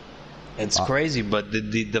 It's crazy, but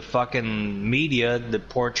the fucking media that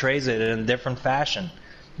portrays it in a different fashion.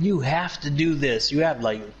 You have to do this. You have,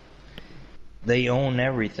 like, they own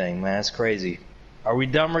everything, man. It's crazy. Are we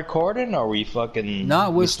done recording? Or are we fucking...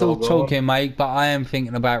 No, we're still talking, mate, but I am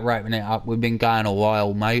thinking about wrapping it up. We've been going a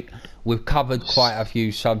while, mate. We've covered quite a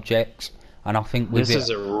few subjects, and I think this is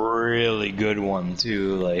a really good one,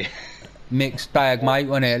 too, like... Mixed bag, mate,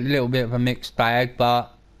 wasn't it? A little bit of a mixed bag,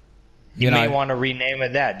 but... You may want to rename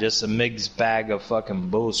it that. Just a mixed bag of fucking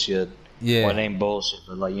bullshit. Yeah. Well, it ain't bullshit,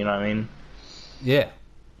 but, like, you know what I mean? Yeah.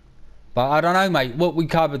 But I don't know, mate. What we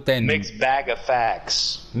covered then... Mixed bag of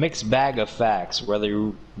facts. Mixed bag of facts, whether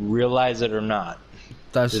you realize it or not.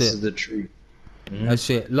 This is the truth. That's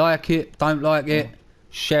it. Like it, don't like it,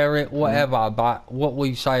 share it, whatever. But what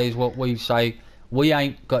we say is what we say. We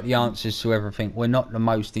ain't got the answers to everything. We're not the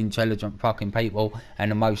most intelligent fucking people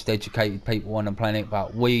and the most educated people on the planet,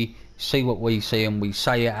 but we see what we see and we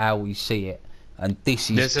say it how we see it. And this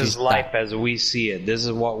is life as we see it. This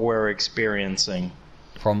is what we're experiencing.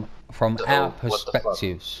 From our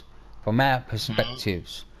perspectives. From our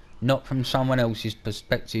perspectives. Not from someone else's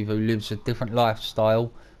perspective who lives a different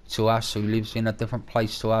lifestyle to us, who lives in a different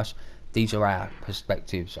place to us. These are our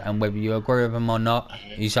perspectives. And whether you agree with them or not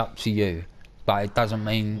is up to you. But it doesn't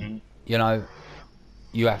mean, you know,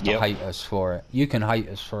 you have to hate us for it. You can hate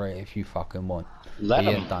us for it if you fucking want. Let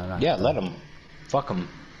them. Yeah, let them. Fuck them.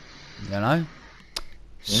 You know?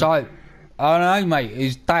 So, I don't know, mate.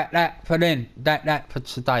 Is that for then? That for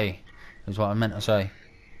today? Is what I meant to say.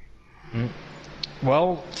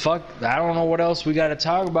 Well, fuck. I don't know what else we got to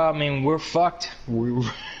talk about. I mean, we're fucked.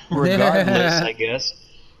 Regardless, I guess.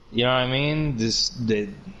 You know what I mean?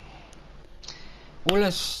 Well,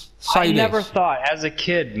 let's say I never thought as a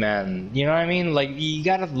kid, man. You know what I mean? Like, you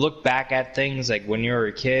gotta look back at things like when you were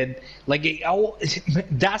a kid. Like,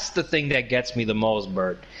 that's the thing that gets me the most,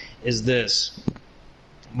 Bert, is this.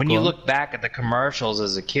 When you look back at the commercials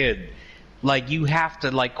as a kid, like, you have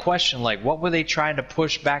to, like, question, like, what were they trying to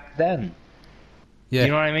push back then? Yeah. You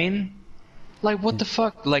know what I mean? Like, what the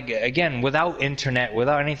fuck? Like, again, without internet,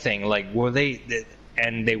 without anything, like, were they...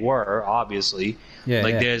 And they were, obviously. Yeah,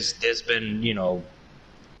 like, there's been,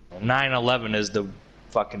 9/11 is the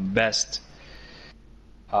fucking best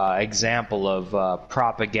example of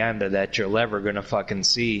propaganda that you're ever gonna fucking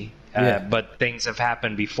see. But things have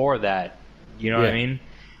happened before that. You know what I mean?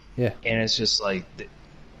 Yeah. And it's just like,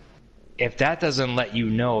 if that doesn't let you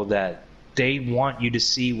know that they want you to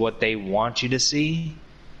see what they want you to see,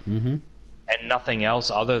 and nothing else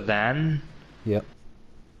other than,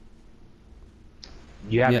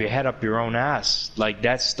 you have your head up your own ass. Like,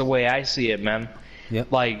 that's the way I see it, man.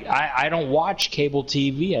 Like, I don't watch cable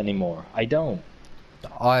TV anymore. I don't.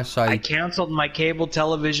 I canceled my cable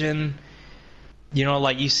television. You know,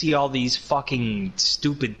 like, you see all these fucking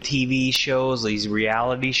stupid TV shows, these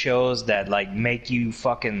reality shows that, like, make you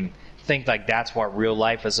fucking think like that's what real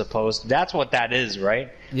life is supposed to. That's what that is, right?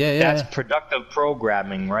 That's productive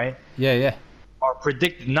programming, right? Or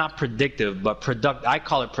not predictive, but I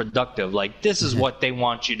call it productive. Like, this is what they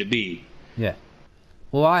want you to be.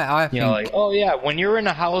 Well, I think... like, oh yeah, when you're in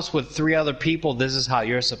a house with 3 other people, this is how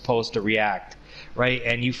you're supposed to react, right?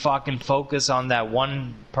 And you fucking focus on that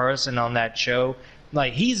one person on that show.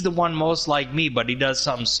 Like, he's the one most like me, but he does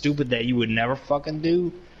something stupid that you would never fucking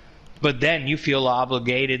do. But then you feel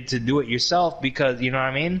obligated to do it yourself because, you know what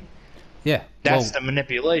I mean? That's the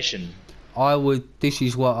manipulation. This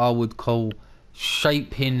is what I would call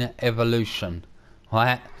shaping evolution,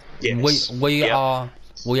 right?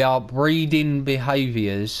 We are breeding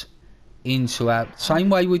behaviours into our... Same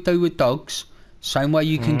way we do with dogs. Same way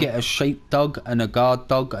you can get a sheepdog and a guard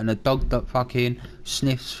dog and a dog that fucking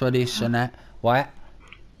sniffs for this and that, right?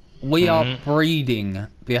 We are breeding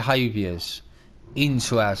behaviours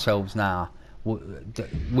into ourselves now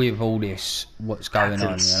with all this, what's going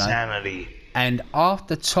on, insanity. You know? And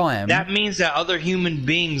after time... That means that other human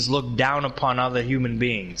beings look down upon other human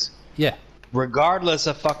beings. Regardless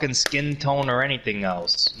of fucking skin tone or anything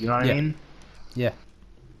else. You know what I mean?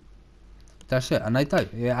 That's it. And they do.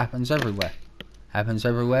 It happens everywhere. Happens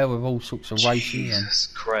everywhere with all sorts of races. Jesus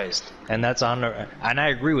Christ. And that's and I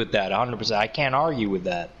agree with that 100%. I can't argue with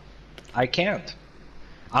that. I can't.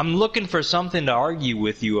 I'm looking for something to argue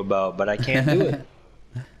with you about, but I can't do it.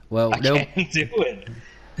 Well, I can't do it.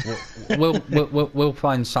 We'll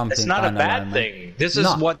find something. It's not a bad thing. This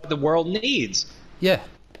is what the world needs.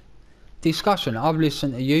 Discussion. I've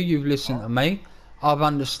listened to you. You've listened to me. I've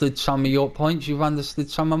understood some of your points. You've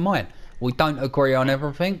understood some of mine. We don't agree on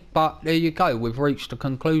everything, but there you go. We've reached a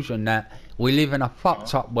conclusion that we live in a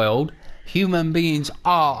fucked up world. Human beings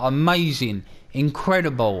are amazing,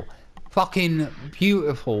 incredible, fucking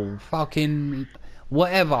beautiful, fucking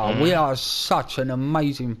whatever. We are such an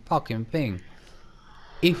amazing fucking thing.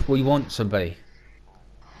 If we want to be.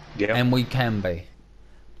 And we can be.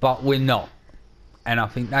 But we're not. And I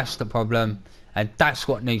think that's the problem. And that's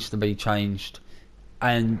what needs to be changed.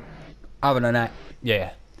 And other than that,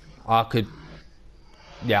 I'm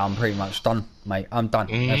pretty much done, mate. I'm done.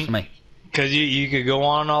 That's me. Because you could go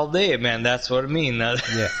on all day, man. That's what I mean.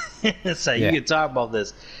 So you could talk about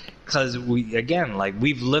this. Because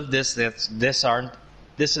we've lived this. This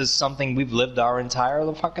is something we've lived our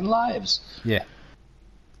entire fucking lives.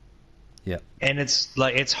 And it's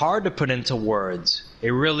like, it's hard to put into words.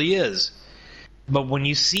 It really is. But when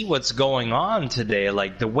you see what's going on today,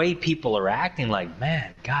 like the way people are acting, like,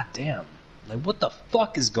 man, goddamn, like what the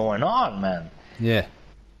fuck is going on, man?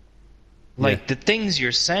 Like the things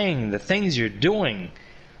you're saying, the things you're doing,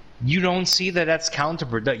 you don't see that that's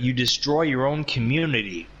counterproductive. You destroy your own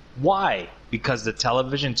community. Why? Because the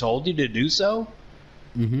television told you to do so?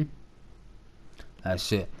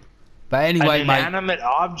 That's it. But anyway, an inanimate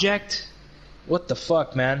object? What the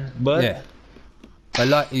fuck, man? But but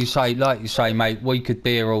like you say, mate, we could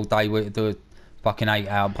be here all day. We could do a fucking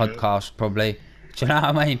 8-hour podcast, probably. Do you know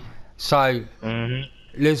what I mean? So,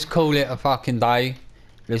 let's call it a fucking day.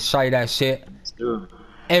 Let's say that's it. Let's do it.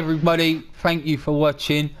 Everybody, thank you for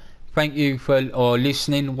watching. Thank you for, or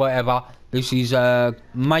listening, whatever. This is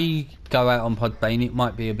may go out on Podbean. It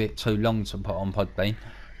might be a bit too long to put on Podbean,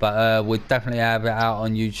 but we'll definitely have it out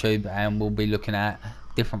on YouTube, and we'll be looking at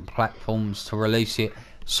different platforms to release it.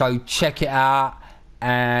 So check it out.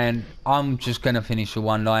 And I'm just gonna finish with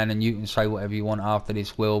one line, and you can say whatever you want after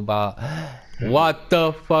this, Will. But what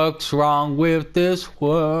the fuck's wrong with this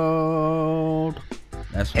world?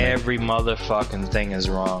 That's right. Every motherfucking thing is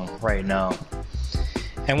wrong right now.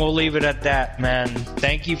 And we'll leave it at that, man.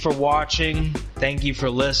 Thank you for watching. Thank you for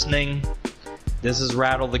listening. This is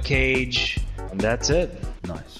Rattle the Cage, and that's it. Nice.